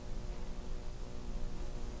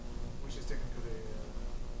 which is technically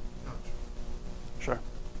not true. Sure.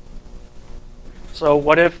 So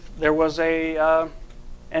what if there was an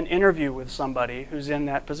interview with somebody who's in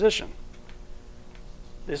that position?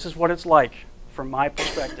 This is what it's like from my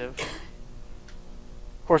perspective.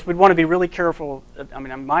 Of course, we'd want to be really careful. I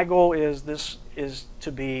mean, my goal is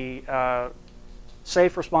to be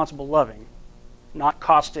safe, responsible, loving, not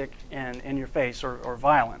caustic and in your face or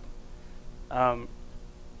violent.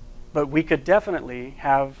 But we could definitely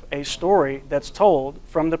have a story that's told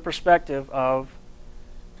from the perspective of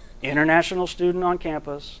international student on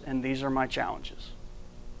campus, and these are my challenges.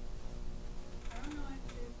 I don't know if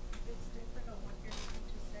it's different on what you're trying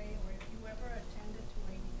to say, or if you ever attended to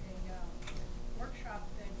a workshop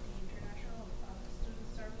that the International Student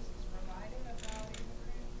Services provided about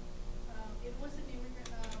immigrant. It was an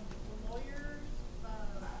immigrant lawyers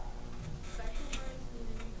specialized in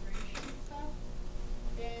immigration stuff,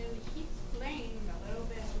 and he explained a little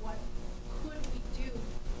bit what could we do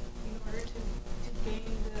in order to gain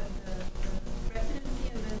the residency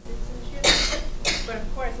and then citizenship. But of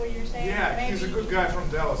course, what you're saying, Yeah, maybe he's a good guy from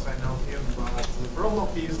Dallas, I know him, but the problem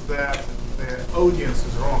is that the audience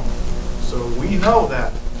is wrong. So we know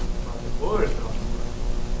that, but the lawyers don't.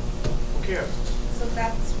 Who cares? So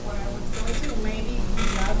that's what I was going to. Maybe the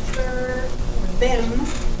other, or them,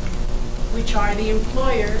 which are the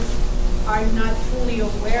employers, are not fully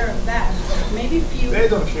aware of that. Maybe few, They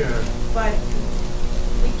don't care. but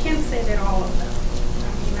we can't say that all of them.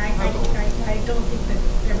 I mean, I don't think that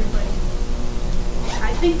everybody.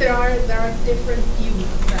 I think there are different views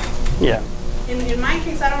of that. Yeah. In my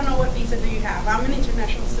case, I don't know what visa do you have. I'm an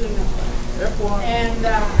international student as well. F1. And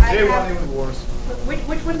I J1 have. even worse.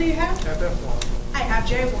 Which one do you have? At F1. I have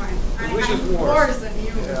J1. Which is I'm worse. than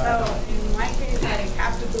you. Yeah. So in my case, I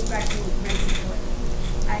have to go back to Mexico.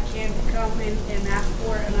 I can't come in and ask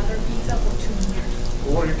for another visa for 2 years.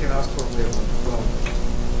 Or you can ask for waiver. Well,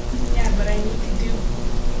 Yeah, but I need to do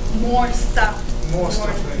more stuff. more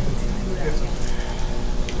stuff to than do that. it's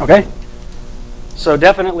Okay. So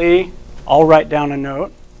definitely, I'll write down a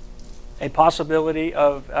note. A possibility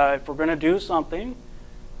of if we're going to do something,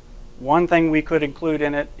 one thing we could include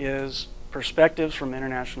in it is perspectives from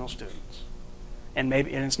international students, and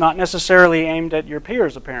it's not necessarily aimed at your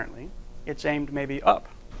peers. Apparently, it's aimed maybe up.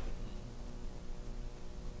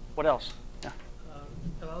 What else? Yeah.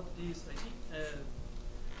 About this, I think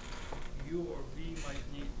you or we might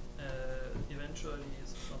need eventually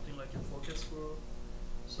something like a focus group.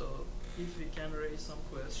 So if we can raise some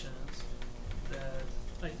questions that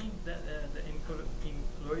I think that the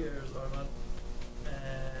employers are not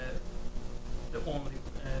the only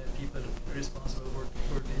people responsible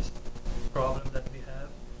for this problem that we have.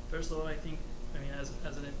 First of all, I think, as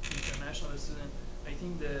an international student, I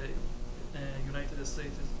think the United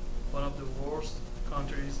States is one of the worst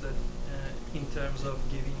countries that, in terms of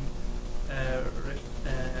giving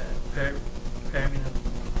permanent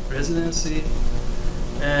residency.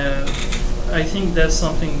 I think that's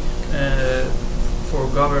something for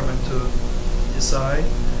government to decide,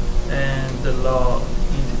 and the law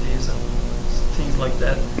entities and things like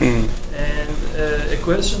that. And a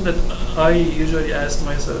question that I usually ask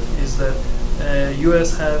myself is that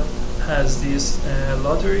U.S. has this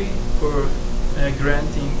lottery for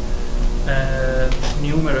granting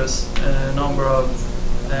numerous number of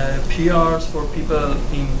PRs for people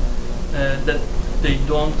in that they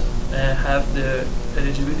don't have the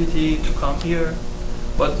eligibility to come here.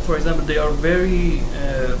 But for example, they are very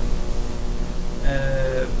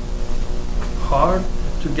hard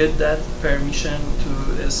to get that permission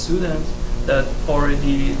to a student that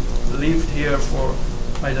already lived here for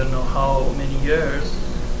I don't know how many years,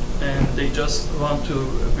 and they just want to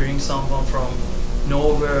bring someone from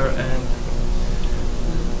nowhere. And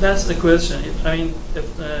that's the question. I mean,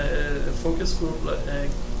 if a focus group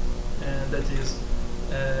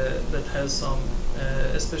that has some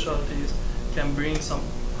specialties can bring some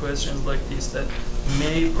questions like this that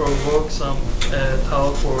may provoke some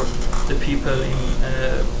thought for the people in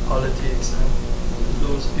politics and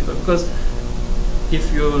those people. Because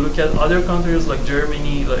if you look at other countries like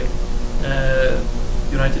Germany, like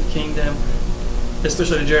United Kingdom,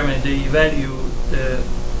 especially Germany, they value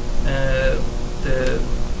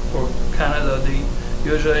for Canada, they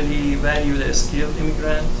usually value the skilled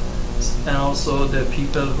immigrant and also the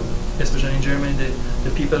people, especially in Germany,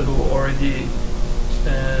 the people who already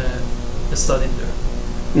studied there.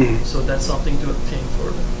 Mm-hmm. So that's something to think for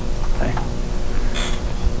them. Okay.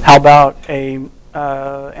 How about an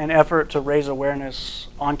effort to raise awareness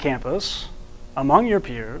on campus among your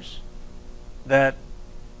peers that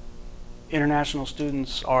international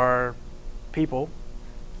students are people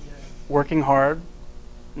working hard,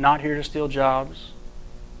 not here to steal jobs,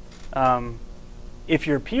 if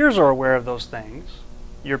your peers are aware of those things,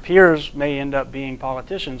 your peers may end up being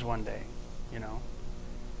politicians one day, you know.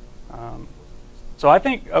 So I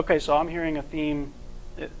think, okay, so I'm hearing a theme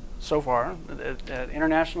so far that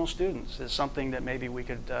international students is something that maybe we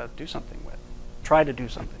could do something with, try to do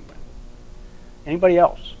something with. Anybody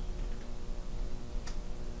else?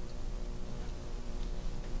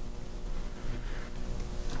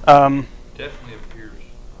 Definitely appears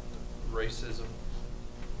racism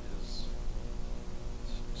is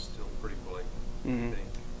still pretty blatant, Mhm. I think.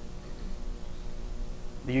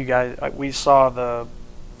 You guys, we saw the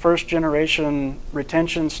first generation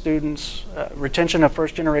retention students, retention of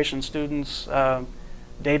first generation students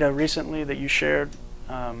data recently that you shared.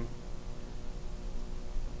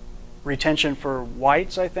 Retention for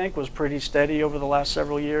whites, I think, was pretty steady over the last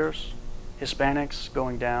several years. Hispanics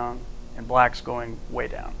going down and blacks going way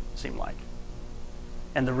down, it seemed like.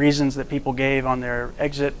 And the reasons that people gave on their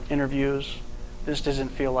exit interviews, this doesn't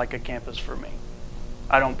feel like a campus for me.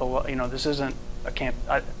 I don't belong, you know, this isn't a camp.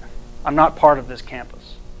 I'm not part of this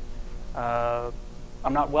campus. I'm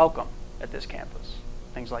not welcome at this campus.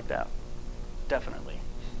 Things like that, definitely.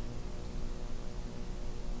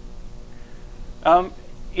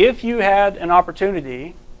 If you had an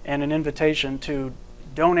opportunity and an invitation to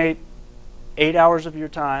donate 8 hours of your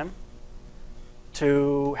time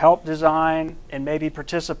to help design and maybe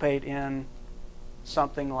participate in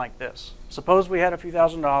something like this. Suppose we had a few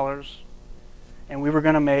 $1,000s and we were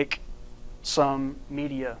going to make some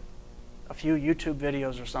media, a few YouTube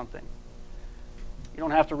videos or something. You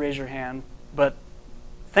don't have to raise your hand, but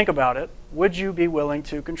think about it. Would you be willing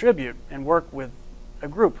to contribute and work with a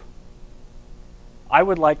group? I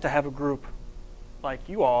would like to have a group like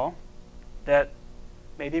you all that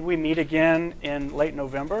maybe we meet again in late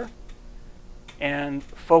November and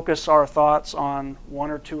focus our thoughts on 1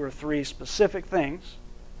 or 2 or 3 specific things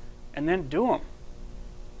and then do them.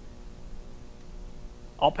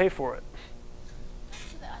 I'll pay for it.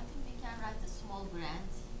 Actually, I think we can write a small grant,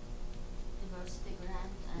 diversity grant,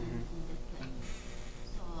 and in the thing.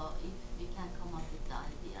 So if we can come up with the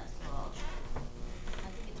idea, so I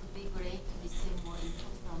think it would be great to receive more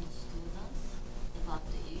input from the students about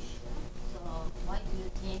the issue. So why do you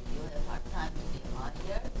think you have hard time to be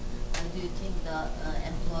hired? Do you think the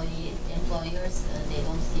employers they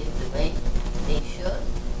don't see it the way they should?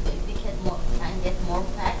 So if we can get more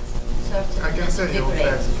facts, certainly I can that send would be you great.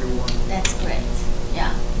 facts if you want. That's great.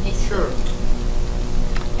 Yeah. It's Sure.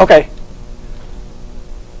 Okay.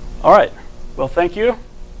 All right. Well, thank you.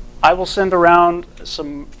 I will send around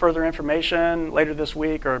some further information later this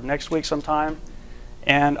week or next week sometime,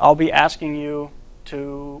 and I'll be asking you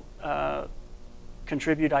to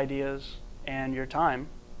contribute ideas and your time.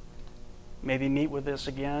 Maybe meet with us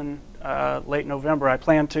again late November. I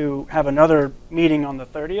plan to have another meeting on the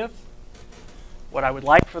 30th. What I would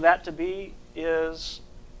like for that to be is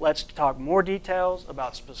let's talk more details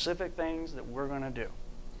about specific things that we're going to do.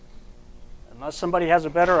 Unless somebody has a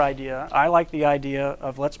better idea, I like the idea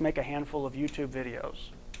of let's make a handful of YouTube videos.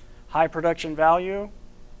 High production value,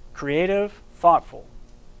 creative, thoughtful.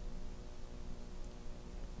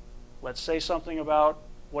 Let's say something about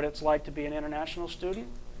what it's like to be an international student.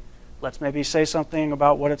 Let's maybe say something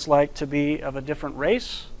about what it's like to be of a different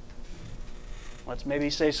race. Let's maybe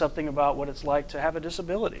say something about what it's like to have a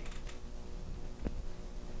disability.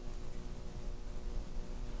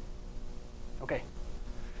 Okay.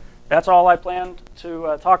 That's all I planned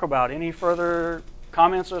to talk about. Any further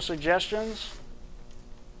comments or suggestions?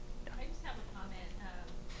 I just have a comment.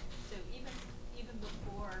 So even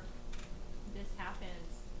before this happens,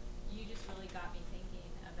 you just really got me thinking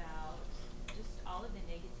about just all of the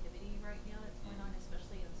negativity right now that's going on,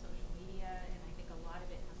 especially on social media. And I think a lot of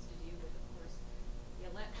it has to do with, of course, the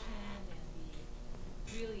election and the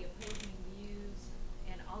really opposing views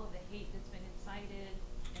and all of the hate that's been incited.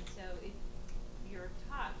 And so your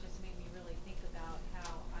talk just made me really think about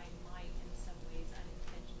how I might, in some ways,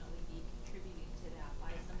 unintentionally be contributing to that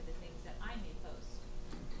by some of the things that I may post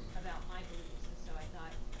about my beliefs. And so I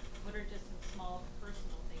thought, what are just some small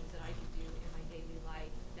personal things that I could do in my daily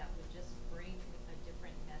life that would just bring a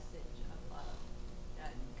different message of love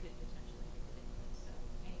that could potentially make a difference. So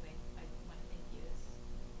anyway, I want to thank you. It's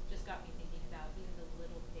just got me thinking about even the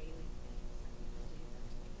little daily things that people do that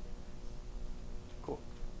make a difference. Cool.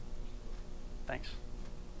 Thanks.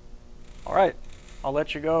 All right. I'll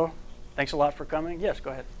let you go. Thanks a lot for coming. Yes,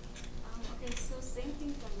 go ahead. Okay, so same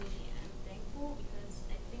thing for me. I'm thankful because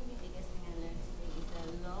I think the biggest thing I learned today is that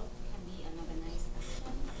love can be an organized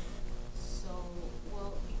action. So,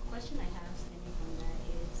 well, the question I have stemming from that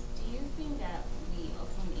is, do you think that we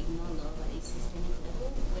often ignore love at a systemic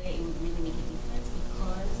level where it would really make a difference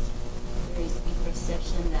because there is the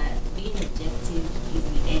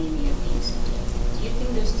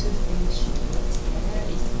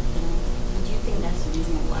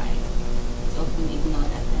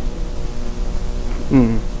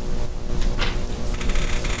Hmm.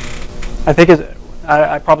 I think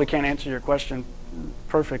I probably can't answer your question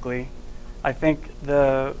perfectly. I think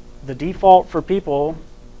the default for people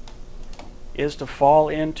is to fall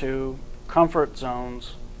into comfort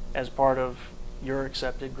zones as part of your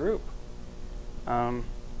accepted group. I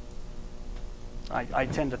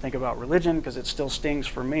tend to think about religion because it still stings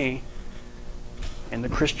for me. In the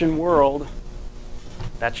Christian world,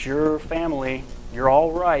 that's your family. You're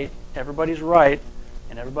all right. Everybody's right.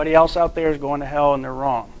 And everybody else out there is going to hell and they're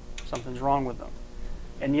wrong. Something's wrong with them.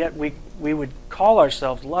 And yet we would call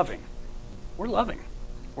ourselves loving. We're loving.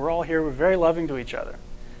 We're all here. We're very loving to each other.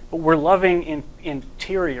 But we're loving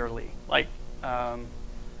interiorly. Like,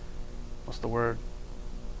 what's the word?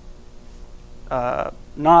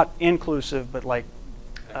 Not inclusive, but like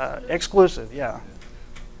exclusive, yeah.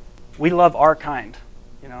 We love our kind,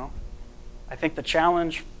 you know. I think the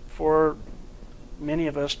challenge for many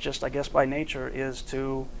of us, just I guess by nature, is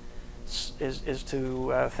to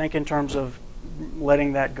think in terms of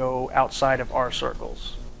letting that go outside of our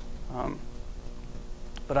circles.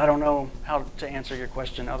 But I don't know how to answer your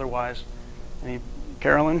question otherwise.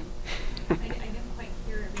 Carolyn? I didn't quite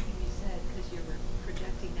hear everything you said because you were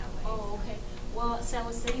projecting that way. Oh, okay. Well, so I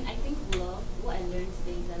was saying, I think love, what I learned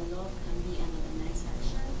today is that love can be an organized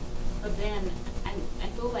action. But then I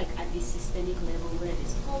feel like at the systemic level where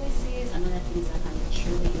there's policies and other things that can be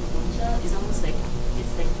truly influential, it's almost like,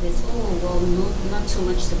 it's like this, oh, well, no, not too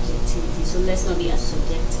much subjectivity, so let's not be as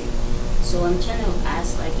subjective. So I'm trying to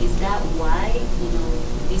ask, like, is that why, you know,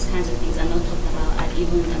 these kinds of things are not talked about at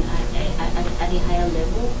even at a higher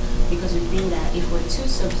level? Because we think that if we're too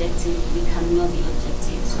subjective, we cannot be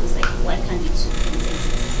objective. So it's like, why can't the two things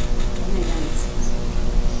exist? I don't know if that makes sense.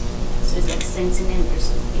 So it's like sentiment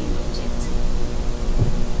versus being objective.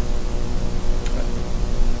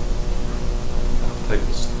 I'll take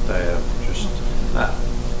a stab. I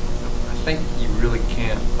think you really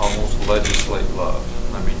can't almost legislate love.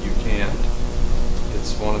 I mean, you can't.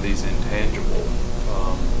 It's one of these intangible.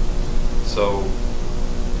 So,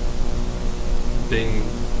 being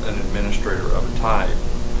an administrator of a type,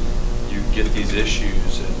 you get these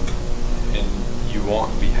issues and you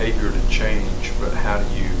want behavior to change, but how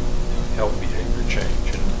do you help behavior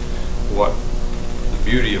change? And what the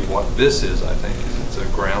beauty of what this is, I think, is it's a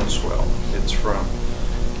groundswell. It's from,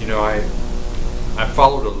 you know, I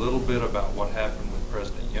followed a little bit about what happened with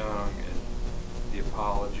President Young and the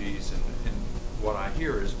apologies, and what I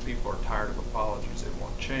hear is people are tired of apologies, they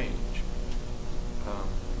want change.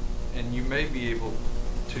 And you may be able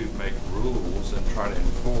to make rules and try to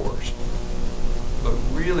enforce, but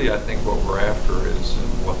really I think what we're after is,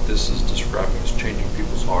 and what this is describing, is changing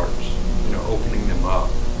people's hearts, you know, opening them up.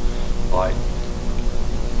 Like,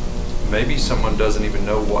 maybe someone doesn't even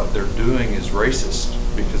know what they're doing is racist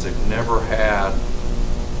because they've never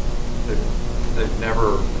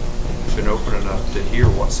been open enough to hear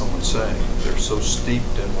what someone's saying. They're so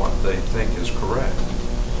steeped in what they think is correct.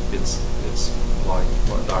 It's like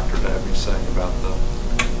what Dr. Dabney's saying about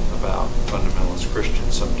fundamentalist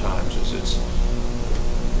Christians sometimes, is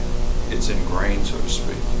it's ingrained, so to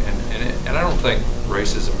speak. And I don't think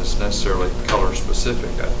racism is necessarily color specific.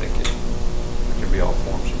 I think it can be all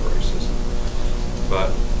forms of racism.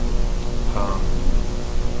 But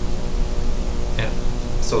and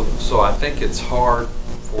so I think it's hard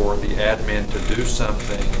for the admin to do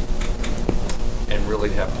something and really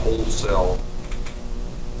have wholesale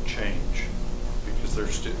change, because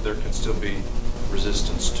there can still be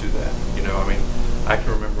resistance to that. You know, I mean, I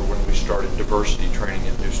can remember when we started diversity training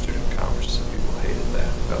at New Student Conference, and people hated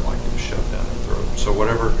that, felt like it was shoved down their throat. So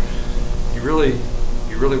whatever, you really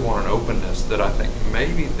want an openness that I think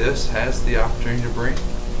maybe this has the opportunity to bring,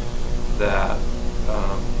 that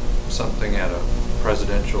something at a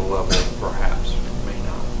presidential level perhaps may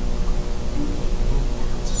not.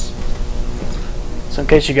 So in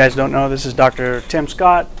case you guys don't know, this is Dr. Tim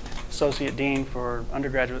Scott, Associate Dean for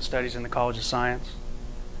Undergraduate Studies in the College of Science.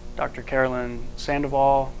 Dr. Carolyn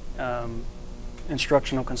Sandoval,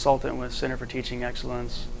 Instructional Consultant with Center for Teaching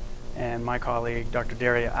Excellence, and my colleague, Dr.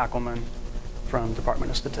 Daria Ackelman from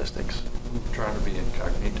Department of Statistics. I'm trying to be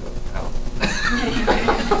incognito.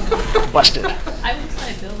 Busted. I would just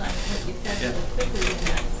want to build on what you said really quickly, in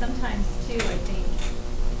that sometimes too, I think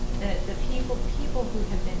that the people who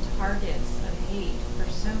have been targets of hate for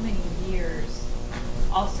so many years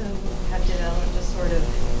also have developed a sort of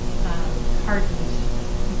hardened,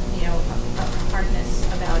 you know, a hardness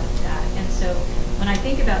about that. And so when I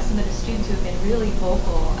think about some of the students who have been really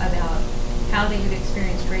vocal about how they have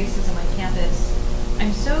experienced racism on campus,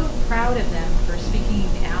 I'm so proud of them for speaking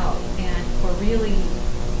out and for really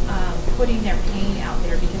putting their pain out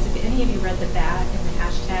there, because if any of you read the bat and the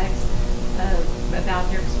hashtags about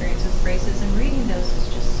their experience with racism, reading those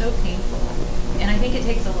is just so painful. And I think it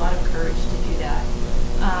takes a lot of courage to do that.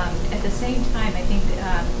 At the same time, I think,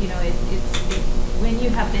 you know, when you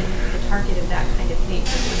have been the target of that kind of hate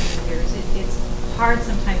for so many years, it's hard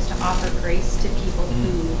sometimes to offer grace to people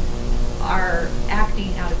who are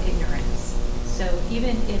acting out of ignorance. So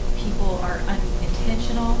even if people are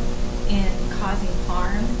unintentional in causing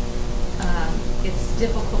harm, it's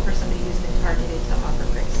difficult for somebody who's been targeted to offer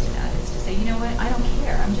grace to that. It's to say, you know what, I don't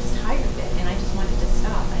care. I'm just tired of it, and I just want it to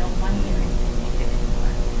stop. I don't want to hear anything negative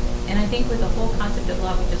anymore. And I think with the whole concept of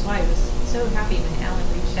love, which is why I was so happy when Alan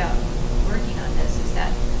reached out and working on this, is that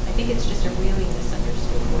I think it's just a really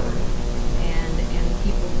misunderstood word, and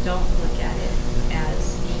people don't look at it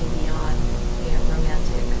as being beyond, you know,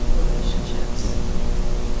 romantic relationships.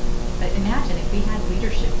 But imagine if we had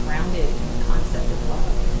leadership grounded in the concept of love.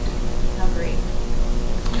 How great.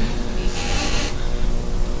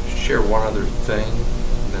 Share one other thing,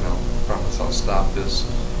 and then I'll promise I'll stop this.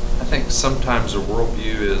 I think sometimes the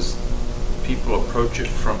worldview is people approach it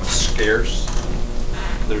from a scarce,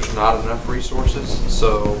 there's not enough resources.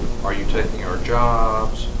 So are you taking our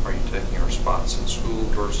jobs? Are you taking our spots in school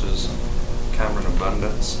versus kind of an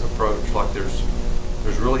abundance approach? Like there's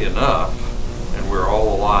really enough, and we're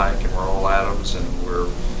all alike, and we're all atoms, and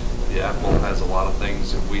the apple has a lot of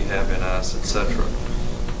things that we have in us, etc.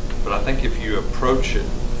 But I think if you approach it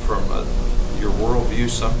from your worldview,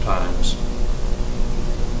 sometimes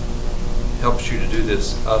helps you to do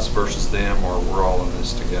this us versus them, or we're all in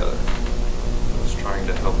this together. It's trying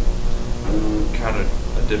to help kind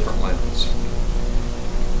of a different lens.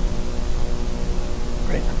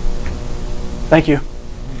 Great. Thank you.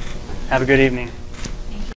 Have a good evening.